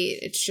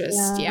 It's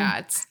just,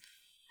 we're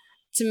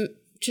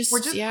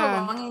just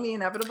prolonging the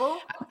inevitable,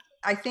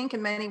 I think,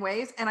 in many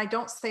ways. And I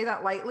don't say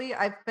that lightly.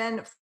 I've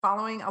been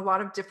following a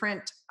lot of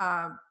different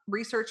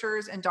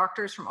researchers and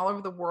doctors from all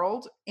over the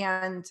world,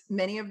 and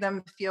many of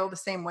them feel the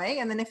same way.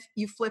 And then if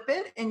you flip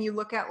it and you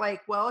look at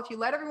like, well, if you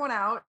let everyone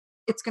out,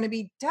 it's going to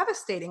be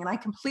devastating. And I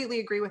completely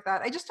agree with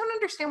that. I just don't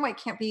understand why it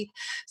can't be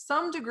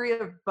some degree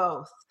of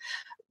both.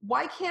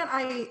 Why can't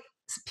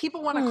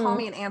people want to call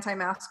me an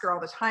anti-masker all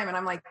the time. And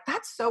I'm like,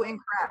 that's so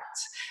incorrect,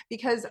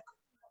 because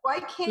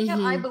why can't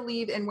I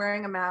believe in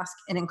wearing a mask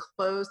in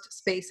enclosed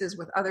spaces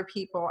with other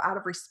people out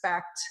of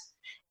respect,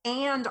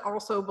 and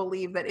also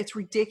believe that it's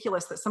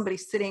ridiculous that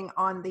somebody's sitting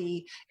at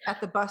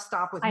the bus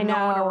stop with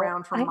no one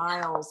around for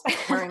miles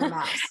wearing a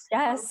mask?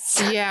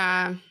 Yes.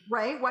 Yeah.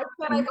 Right? Why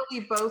can't I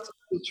believe both to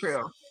be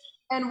true?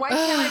 And why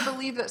can't I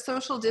believe that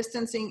social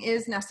distancing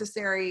is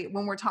necessary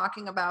when we're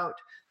talking about,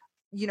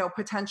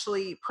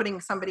 potentially putting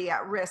somebody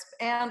at risk,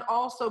 and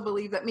also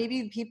believe that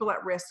maybe people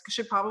at risk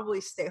should probably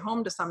stay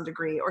home to some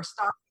degree, or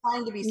stop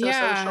trying to be so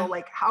social.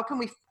 Like, how can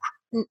we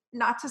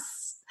not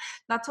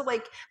to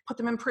like put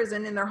them in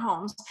prison in their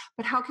homes,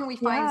 but how can we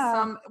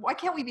find why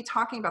can't we be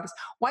talking about this?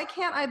 Why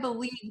can't I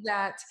believe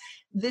that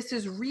this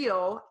is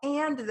real,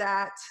 and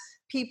that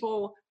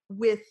people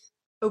with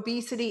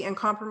obesity and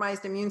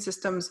compromised immune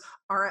systems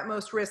are at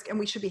most risk, and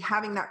we should be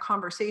having that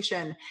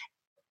conversation,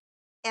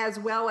 as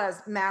well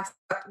as mask,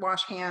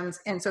 wash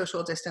hands, and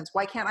social distance?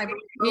 Why can't I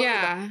believe both of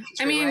them?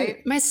 I mean, right?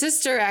 My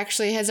sister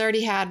actually has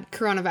already had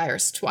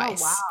coronavirus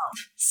twice. Oh, wow.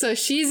 So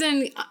she's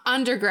in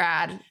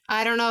undergrad.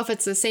 I don't know if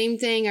it's the same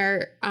thing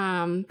or,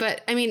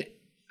 but I mean,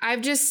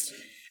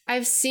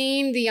 I've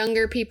seen the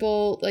younger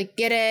people like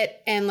get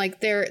it, and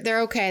like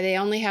they're okay. They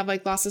only have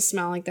like loss of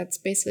smell. Like that's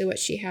basically what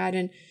she had.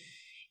 And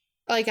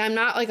like, I'm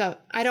not like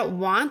I don't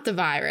want the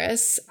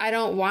virus. I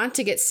don't want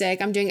to get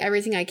sick. I'm doing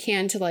everything I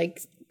can to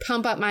like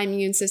pump up my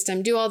immune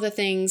system, do all the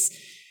things,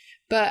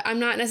 but I'm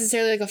not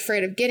necessarily like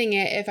afraid of getting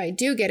it. If I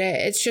do get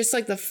it, it's just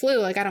like the flu.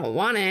 Like, I don't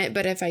want it,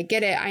 but if I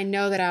get it, I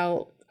know that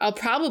I'll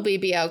probably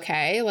be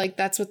okay. Like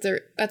that's what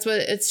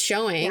it's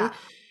showing. Yeah.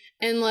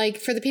 And like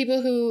for the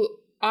people who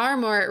are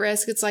more at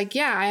risk, it's like,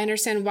 I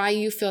understand why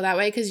you feel that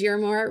way, because you're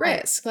more at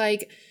risk.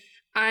 Like,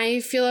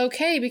 I feel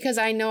okay because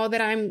I know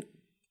that I'm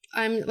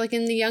like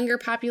in the younger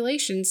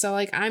population. So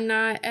like, I'm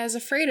not as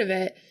afraid of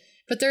it.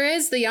 But there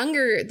is the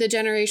younger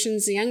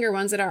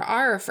ones that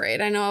are afraid.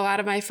 I know a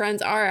lot of my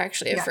friends are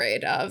actually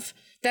afraid of,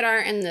 that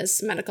aren't in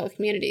this medical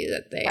community,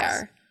 that they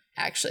are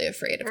actually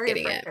afraid of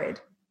getting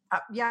it.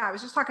 I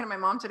was just talking to my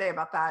mom today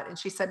about that, and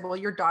she said, well,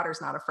 your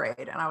daughter's not afraid.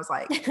 And I was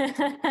like,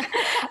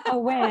 a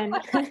win.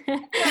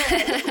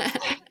 I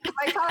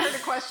taught her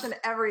to question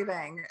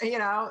everything,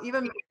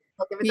 even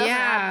if it doesn't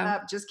add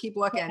up, just keep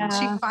looking.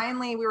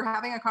 We were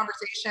having a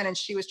conversation, and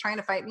she was trying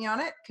to fight me on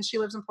it because she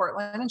lives in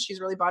Portland and she's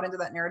really bought into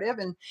that narrative.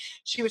 And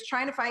she was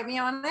trying to fight me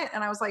on it.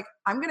 And I was like,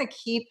 I'm going to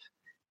keep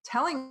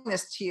telling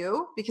this to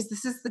you because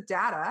this is the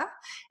data.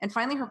 And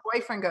finally her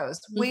boyfriend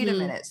goes, wait a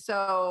minute.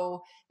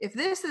 So if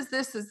this is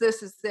this,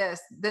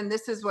 then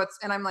this is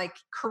and I'm like,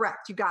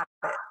 correct, you got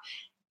it.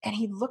 And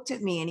he looked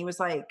at me and he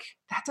was like,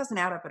 that doesn't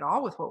add up at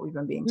all with what we've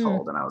been being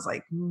told. And I was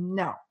like,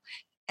 no.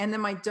 And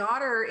then my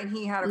daughter and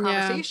he had a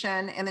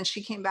conversation, and then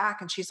she came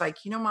back and she's like,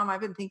 Mom,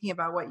 I've been thinking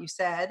about what you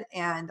said,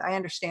 and I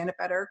understand it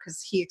better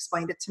because he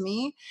explained it to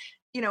me,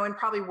 in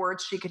probably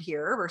words she could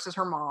hear versus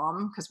her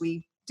mom, because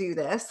we do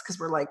this because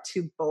we're like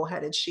two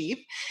bullheaded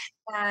sheep.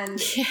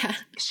 And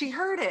she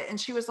heard it and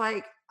she was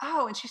like,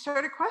 oh, and she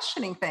started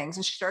questioning things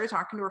and she started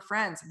talking to her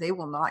friends. They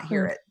will not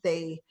hear it.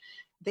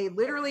 They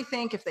literally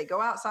think if they go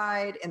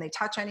outside and they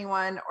touch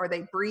anyone or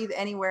they breathe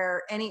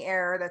anywhere, any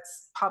air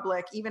that's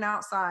public, even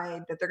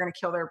outside, that they're going to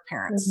kill their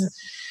parents.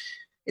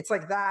 It's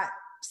like that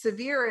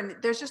severe, and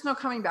there's just no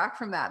coming back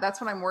from that.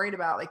 That's what I'm worried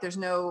about. Like there's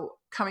no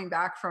coming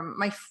back from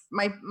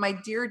my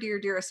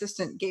dear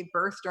assistant gave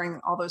birth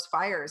during all those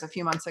fires a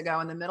few months ago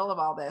in the middle of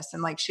all this.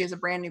 And like, she has a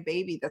brand new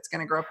baby that's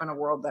going to grow up in a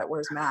world that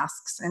wears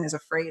masks and is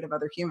afraid of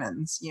other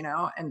humans, you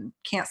know, and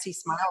can't see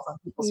smiles on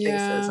people's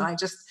faces. And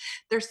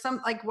there's some,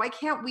 like, why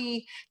can't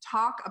we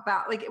talk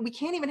about, like, we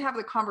can't even have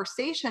the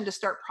conversation to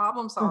start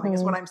problem solving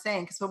is what I'm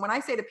saying. Because when I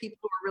say to people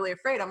who are really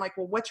afraid, I'm like,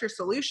 well, what's your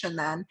solution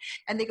then?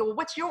 And they go, well,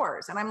 what's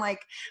yours? And I'm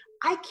like,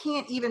 I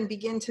can't even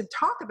begin to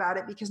talk about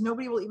it because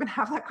nobody will even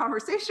have that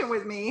conversation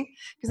with me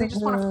because they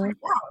just want to freak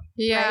out.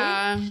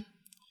 Yeah. Right?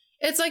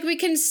 It's like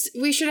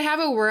we should have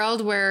a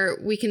world where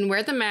we can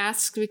wear the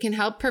masks, we can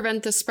help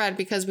prevent the spread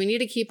because we need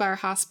to keep our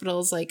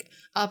hospitals like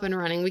up and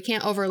running. We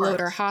can't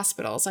overload our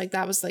hospitals. Like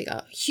that was like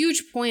a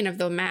huge point of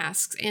the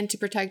masks and to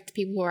protect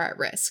people who are at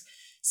risk.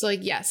 So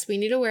like, yes, we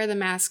need to wear the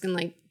mask and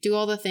like do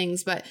all the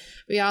things, but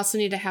we also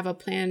need to have a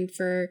plan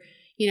for,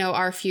 you know,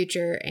 our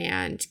future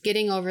and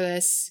getting over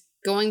this,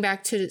 going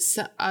back to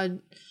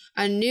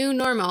a new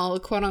normal,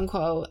 quote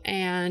unquote.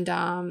 And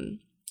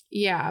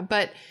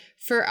but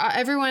for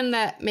everyone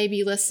that may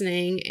be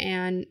listening,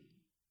 and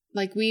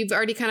like we've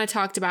already kind of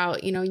talked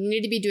about, you know, you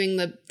need to be doing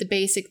the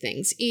basic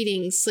things,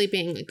 eating,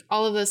 sleeping, like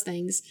all of those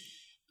things.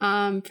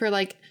 For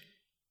like,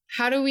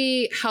 how do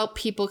we help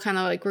people kind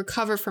of like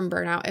recover from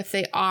burnout if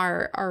they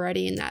are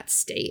already in that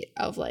state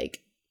of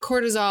like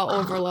cortisol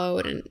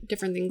overload and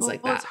different things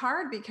like that? Well, it's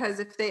hard because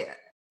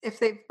if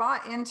they've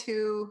bought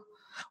into,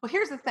 well,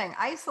 here's the thing,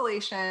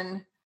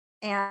 isolation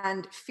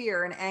and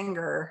fear and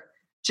anger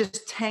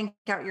just tank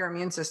out your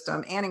immune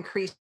system and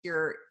increase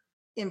your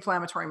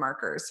inflammatory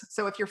markers.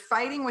 So if you're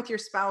fighting with your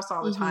spouse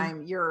all the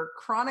time, you're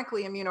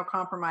chronically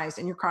immunocompromised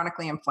and you're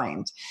chronically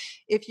inflamed.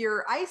 If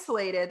you're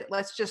isolated,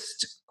 let's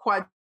just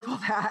quadruple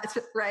that,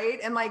 right?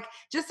 And like,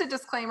 just a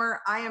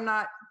disclaimer, I am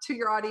not, to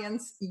your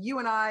audience, you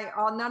and I,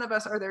 none of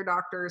us are their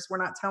doctors.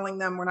 We're not telling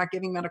them, we're not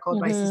giving medical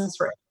advice. This is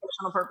for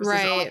educational purposes.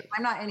 Right.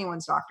 I'm not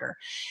anyone's doctor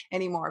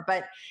anymore,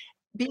 but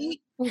being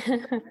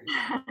in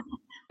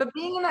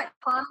that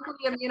chronically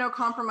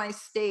immunocompromised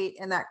state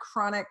and that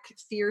chronic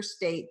fear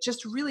state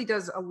just really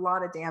does a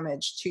lot of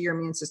damage to your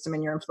immune system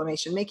and your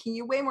inflammation, making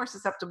you way more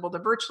susceptible to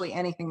virtually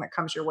anything that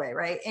comes your way,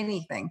 right?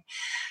 Anything.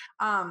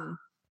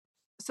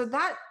 So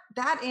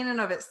that in and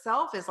of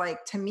itself is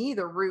like, to me,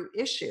 the root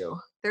issue.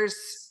 There's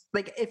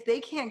like, if they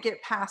can't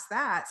get past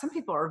that, some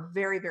people are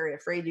very, very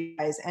afraid, you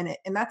guys. And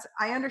that's,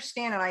 I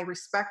understand and I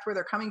respect where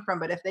they're coming from,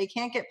 but if they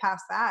can't get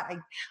past that,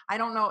 I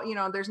don't know, you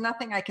know, there's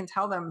nothing I can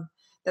tell them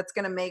that's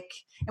going to make,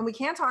 and we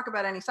can't talk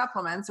about any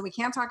supplements and we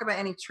can't talk about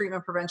any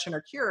treatment, prevention,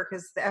 or cure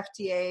because the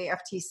FDA,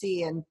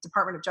 FTC, and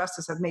Department of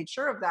Justice have made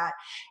sure of that.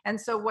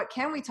 And so what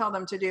can we tell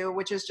them to do,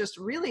 which is just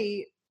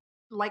really,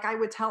 like I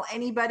would tell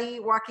anybody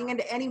walking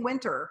into any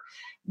winter,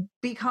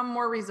 become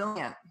more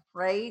resilient,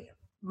 right?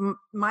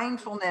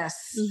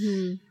 Mindfulness.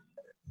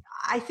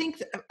 I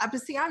think,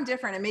 but see, I'm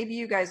different and maybe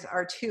you guys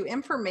are too.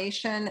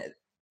 Information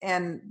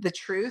and the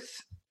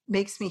truth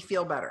makes me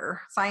feel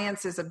better.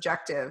 Science is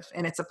objective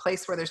and it's a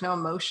place where there's no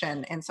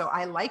emotion. And so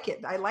I like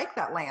it. I like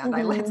that land.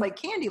 It's like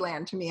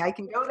Candyland to me. I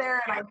can go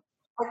there and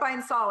I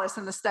find solace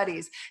in the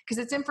studies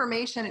because it's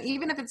information. And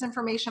even if it's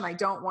information I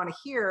don't want to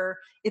hear,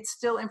 it's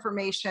still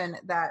information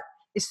that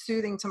is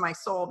soothing to my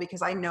soul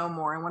because I know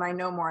more. And when I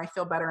know more, I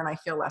feel better and I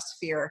feel less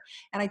fear.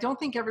 And I don't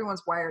think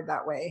everyone's wired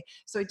that way.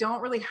 So I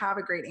don't really have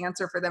a great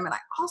answer for them. And I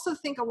also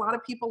think a lot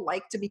of people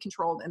like to be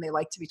controlled and they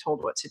like to be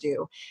told what to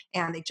do.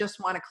 And they just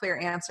want a clear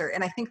answer.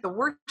 And I think the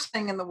worst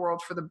thing in the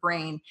world for the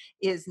brain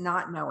is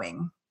not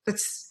knowing.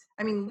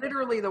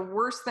 Literally the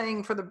worst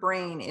thing for the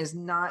brain is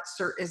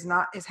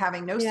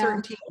having no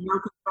certainty and no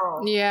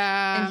control.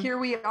 Yeah. And here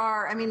we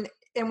are.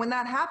 And when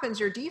that happens,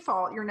 your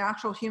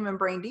natural human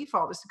brain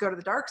default is to go to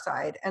the dark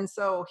side. And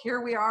so here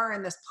we are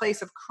in this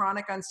place of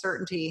chronic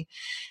uncertainty.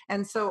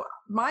 And so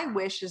my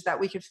wish is that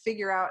we could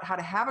figure out how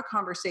to have a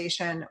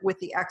conversation with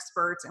the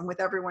experts and with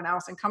everyone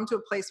else and come to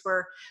a place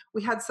where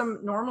we had some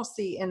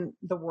normalcy in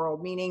the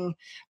world, meaning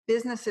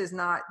businesses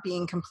not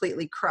being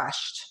completely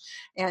crushed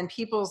and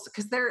because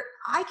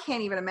I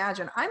can't even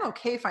imagine, I'm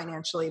okay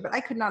financially, but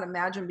I could not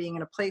imagine being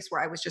in a place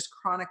where I was just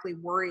chronically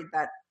worried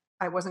that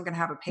I wasn't going to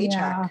have a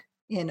paycheck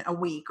in a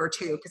week or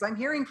two, because I'm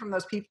hearing from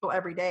those people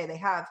every day. They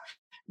have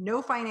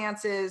no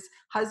finances,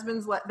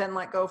 husbands been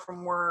let go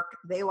from work,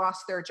 they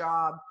lost their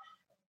job,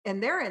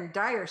 and they're in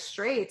dire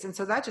straits. And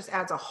so that just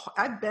adds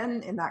I've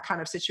been in that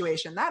kind of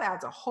situation. That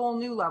adds a whole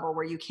new level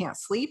where you can't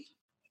sleep.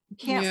 You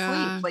can't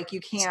sleep, like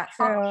you can't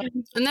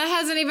function. And that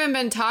hasn't even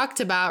been talked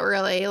about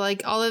really,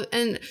 like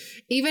and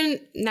even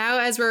now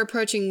as we're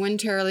approaching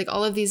winter, like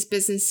all of these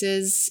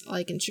businesses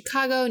like in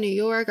Chicago, New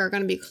York are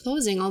going to be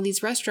closing all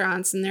these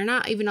restaurants and they're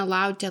not even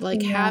allowed to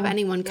have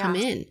anyone come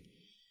in.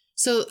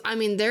 So, I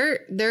mean,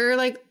 they're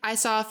like, I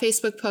saw a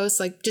Facebook post,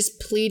 like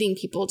just pleading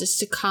people just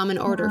to come and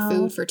order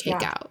food for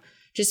takeout. Yeah.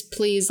 Just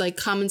please, like,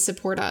 come and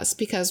support us,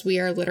 because we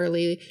are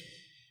literally,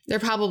 they're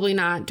probably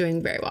not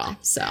doing very well.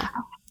 So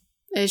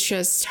it's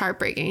just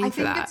heartbreaking. I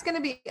think it's going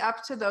to be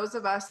up to those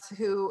of us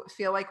who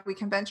feel like we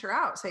can venture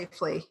out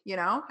safely, you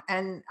know,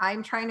 and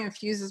I'm trying to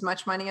infuse as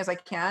much money as I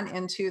can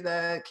into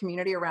the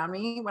community around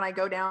me. When I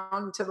go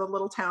down to the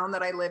little town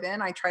that I live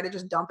in, I try to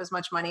just dump as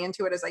much money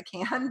into it as I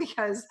can,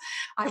 because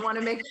I want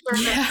to make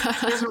sure that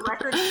there's a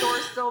record store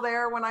still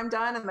there when I'm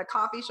done, and the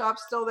coffee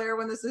shop's still there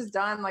when this is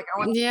done. Like, I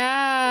want, you know,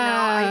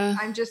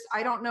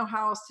 I don't know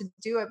how else to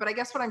do it. But I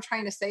guess what I'm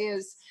trying to say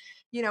is,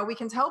 you know, we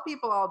can tell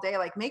people all day,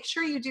 like, make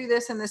sure you do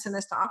this and this and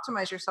this to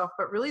optimize yourself.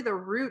 But really the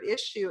root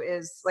issue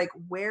is, like,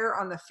 where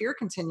on the fear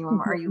continuum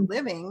are you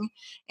living,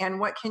 and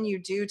what can you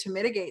do to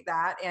mitigate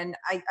that? And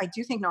I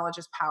do think knowledge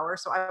is power.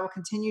 So I will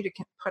continue to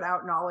put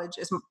out knowledge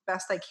as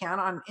best I can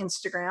on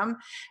Instagram.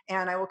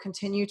 And I will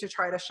continue to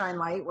try to shine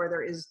light where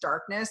there is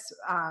darkness.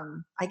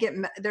 I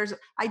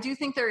do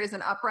think there is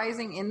an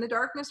uprising in the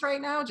darkness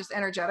right now, just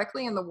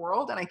energetically in the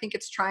world. And I think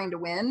it's trying to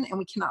win, and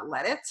we cannot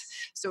let it.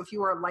 So if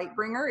you are a light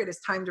bringer, it is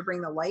time to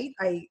bring the light.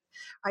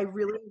 I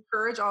really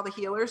encourage all the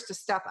healers to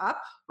step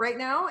up right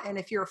now. And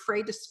if you're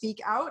afraid to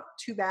speak out,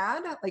 too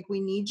bad. Like, we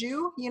need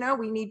you, you know,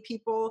 we need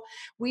people,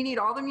 we need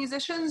all the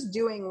musicians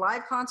doing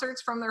live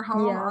concerts from their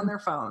home on their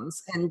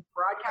phones and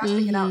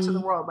broadcasting it out to the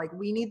world. Like,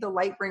 we need the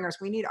light bringers.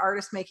 We need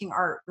artists making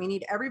art. We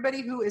need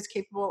everybody who is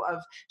capable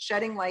of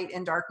shedding light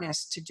in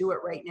darkness to do it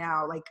right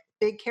now. Like,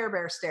 big Care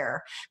Bear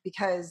stare,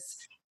 because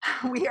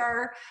we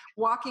are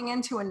walking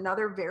into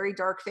another very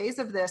dark phase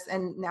of this.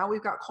 And now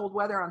we've got cold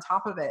weather on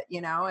top of it, you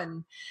know,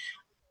 and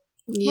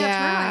we have to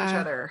turn on each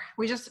other.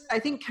 I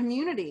think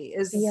community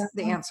is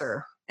the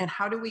answer. And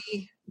how do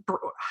we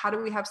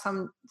have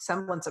some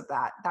semblance of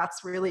that? That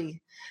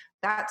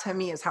to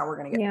me is how we're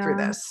going to get through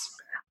this.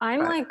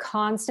 I'm like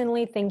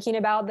constantly thinking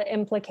about the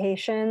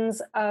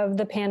implications of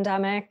the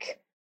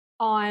pandemic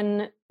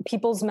on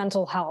people's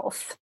mental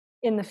health.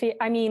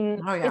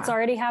 It's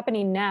already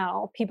happening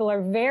now. People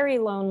are very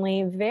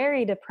lonely,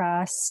 very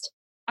depressed.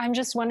 I'm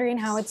just wondering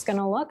how it's going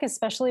to look,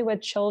 especially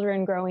with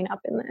children growing up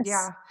in this.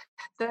 Yeah.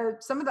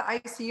 Some of the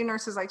ICU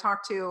nurses I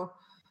talked to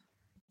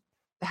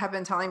have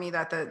been telling me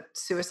that the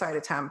suicide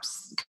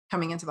attempts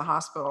coming into the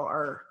hospital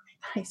are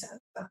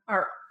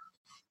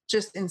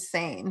just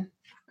insane,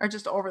 are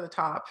just over the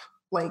top.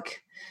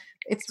 Like,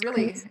 it's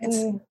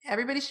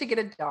everybody should get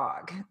a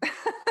dog.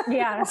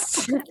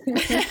 Yes.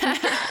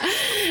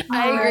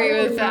 I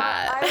agree with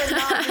that. I would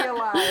not be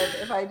alive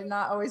if I did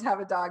not always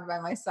have a dog by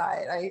my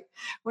side.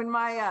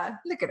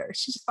 Look at her,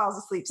 she just falls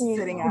asleep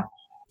sitting up.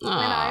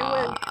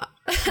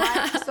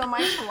 So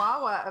my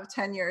Chihuahua of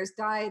 10 years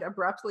died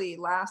abruptly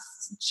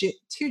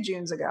two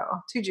Junes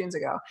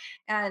ago.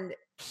 And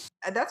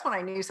that's when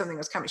I knew something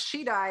was coming.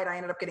 She died. I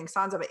ended up getting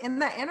Sansa, but in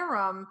the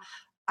interim,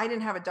 I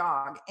didn't have a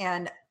dog.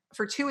 And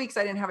for 2 weeks,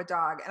 I didn't have a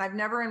dog. And I've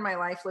never in my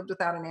life lived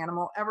without an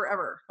animal,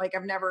 ever. Like,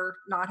 I've never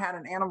not had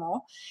an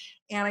animal.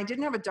 And I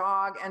didn't have a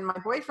dog. And my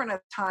boyfriend at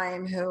the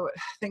time, who,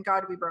 thank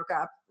God we broke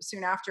up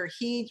soon after,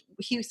 he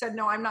said,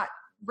 no, I'm not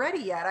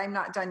ready yet. I'm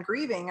not done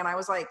grieving. And I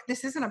was like,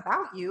 this isn't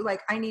about you.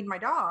 Like, I need my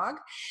dog.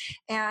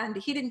 And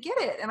he didn't get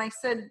it. And I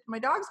said, my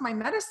dog's my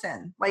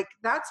medicine. Like,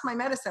 that's my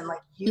medicine. Like,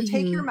 you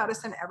take your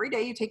medicine every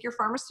day. You take your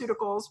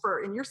pharmaceuticals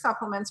in your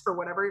supplements for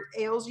whatever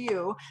ails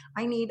you.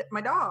 I need my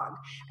dog.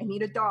 I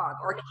need a dog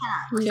or a cat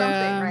or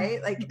something,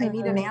 right? Like, I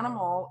need an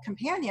animal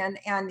companion.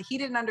 And he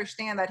didn't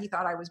understand that. He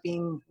thought I was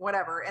being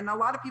whatever. And a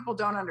lot of people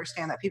don't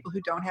understand that, people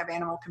who don't have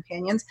animal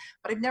companions.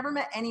 But I've never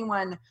met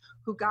anyone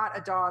who got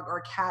a dog or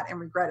a cat and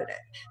regretted it.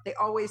 They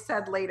always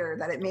said later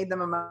that it made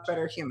them a much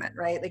better human,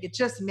 right? Like, it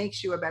just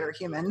makes you a better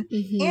human,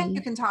 and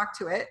you can talk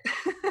to it.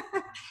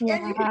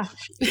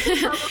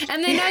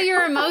 And they know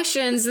your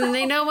emotions, and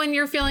they know when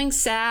you're feeling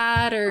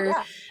sad, or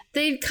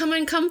they come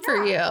and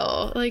comfort you.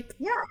 Like,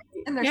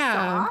 and they're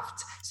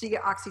soft. So you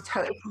get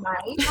oxytocin.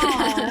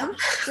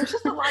 Nice. There's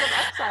just a lot of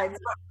upsides.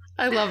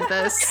 I love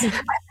this.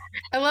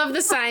 I love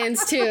the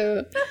science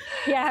too.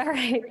 Yeah,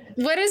 right.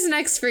 What is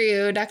next for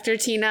you, Dr.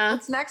 Tina?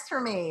 What's next for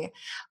me?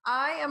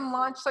 I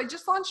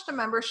just launched a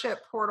membership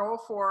portal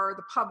for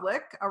the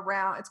public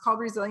it's called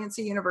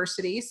Resiliency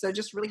University. So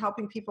just really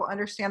helping people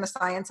understand the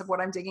science of what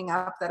I'm digging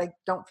up that I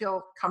don't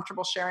feel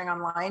comfortable sharing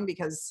online,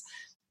 because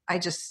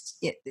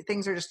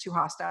things are just too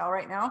hostile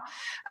right now.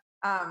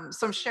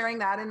 So I'm sharing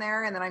that in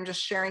there, and then I'm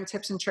just sharing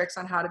tips and tricks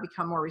on how to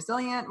become more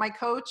resilient. My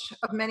coach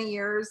of many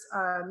years,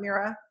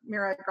 Mira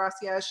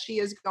Gracia, she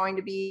is going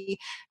to be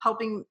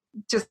helping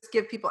just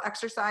give people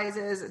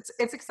exercises.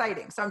 It's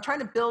exciting. So I'm trying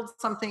to build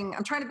something.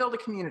 I'm trying to build a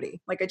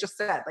community. Like I just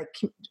said, like,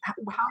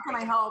 how can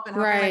I help and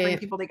how can I bring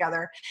people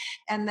together?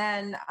 And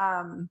then,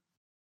 I'm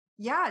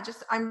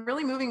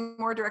really moving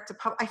more direct to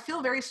public. I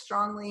feel very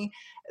strongly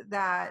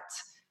that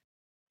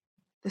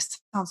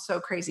this sounds so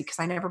crazy, because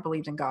I never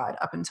believed in God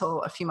up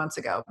until a few months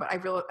ago, but I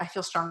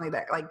feel strongly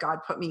that, like, God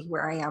put me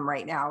where I am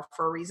right now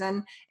for a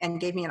reason and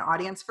gave me an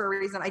audience for a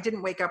reason. I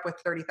didn't wake up with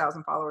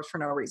 30,000 followers for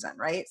no reason.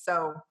 Right.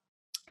 So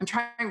I'm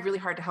trying really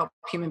hard to help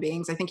human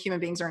beings. I think human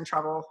beings are in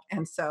trouble.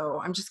 And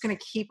so I'm just going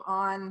to keep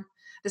on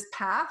this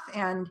path.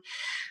 And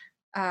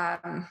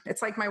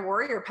it's like my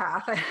warrior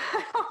path. I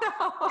don't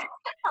know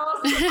how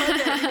else to put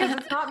it, because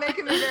it's not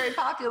making me very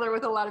popular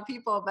with a lot of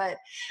people, but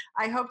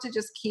I hope to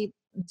just keep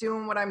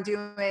doing what I'm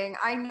doing.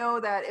 I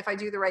know that if I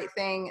do the right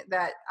thing,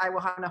 that I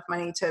will have enough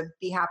money to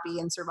be happy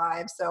and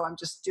survive. So I'm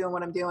just doing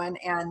what I'm doing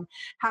and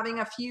having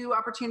a few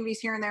opportunities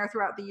here and there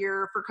throughout the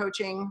year for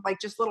coaching, like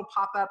just little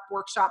pop-up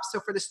workshops. So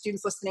for the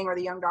students listening or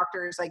the young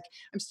doctors, like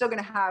I'm still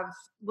going to have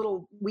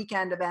little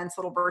weekend events,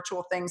 little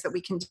virtual things that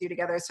we can do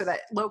together, so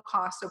that low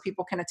cost, so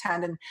people can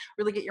attend and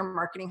really get your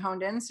marketing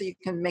honed in so you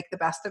can make the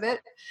best of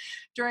it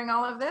during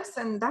all of this.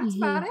 And that's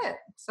about it.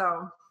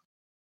 So.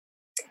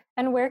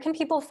 And where can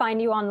people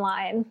find you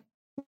online?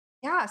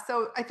 Yeah,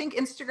 so I think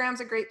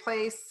Instagram's a great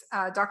place.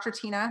 Dr.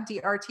 Tina,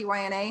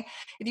 DRTYNA.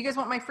 If you guys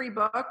want my free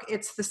book,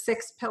 it's the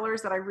 6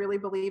 pillars that I really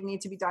believe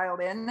need to be dialed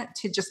in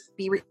to just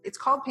be, it's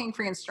called Pain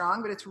Free and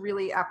Strong, but it's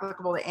really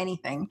applicable to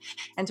anything,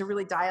 and to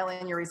really dial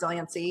in your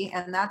resiliency.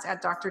 And that's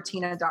at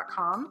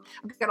drtina.com.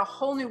 I've got a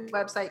whole new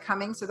website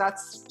coming, so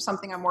that's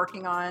something I'm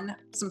working on.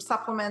 Some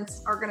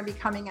supplements are going to be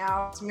coming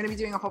out. So I'm going to be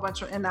doing a whole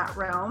bunch in that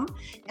realm.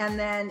 And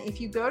then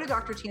if you go to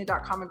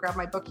drtina.com and grab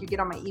my book, you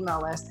get on my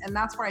email list. And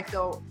that's where I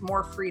feel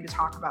more free to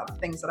talk about the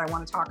things that I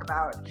want to talk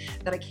about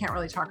that I can't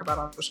really talk about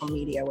on social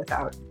media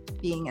without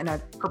being in a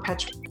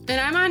perpetual. And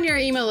I'm on your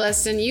email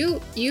list, and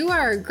you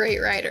are a great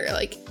writer.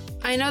 Like,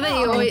 I know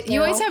that you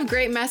always have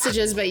great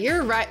messages, but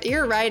your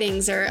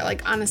writings are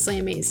like honestly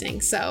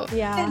amazing. So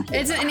yeah,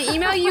 it's an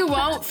email you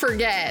won't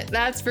forget.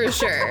 That's for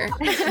sure.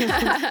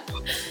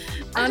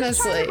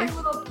 Honestly, I just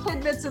little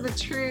tidbits of the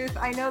truth.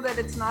 I know that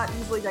it's not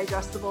easily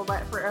digestible,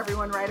 but for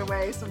everyone right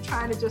away. So I'm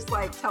trying to just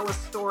like tell a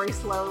story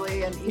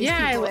slowly and ease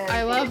people in.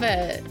 I love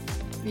it.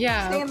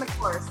 Yeah. Stay in the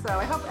course. So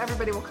I hope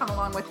everybody will come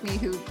along with me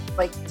who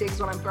like digs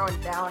what I'm throwing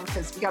down,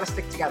 because we got to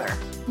stick together.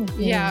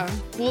 Mm-hmm. Yeah.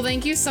 Well,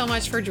 thank you so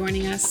much for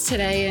joining us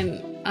today.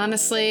 And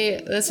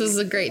honestly, this was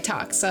a great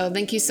talk. So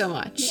thank you so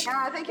much.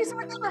 Yeah. Thank you so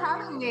much for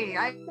having me.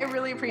 I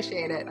really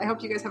appreciate it. I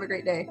hope you guys have a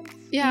great day.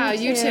 Yeah,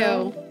 you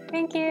too.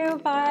 Thank you.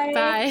 Bye.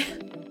 Bye.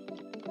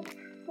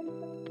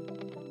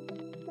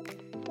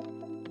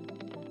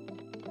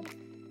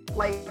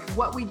 Like,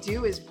 what we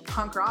do is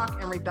punk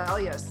rock and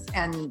rebellious,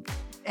 and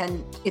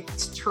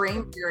it's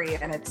terrain theory,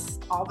 and it's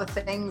all the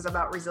things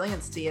about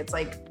resiliency. It's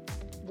like,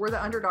 we're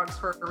the underdogs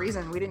for a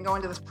reason. We didn't go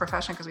into this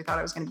profession because we thought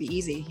it was going to be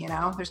easy. You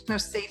know, there's no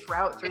safe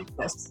route through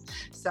this.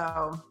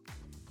 So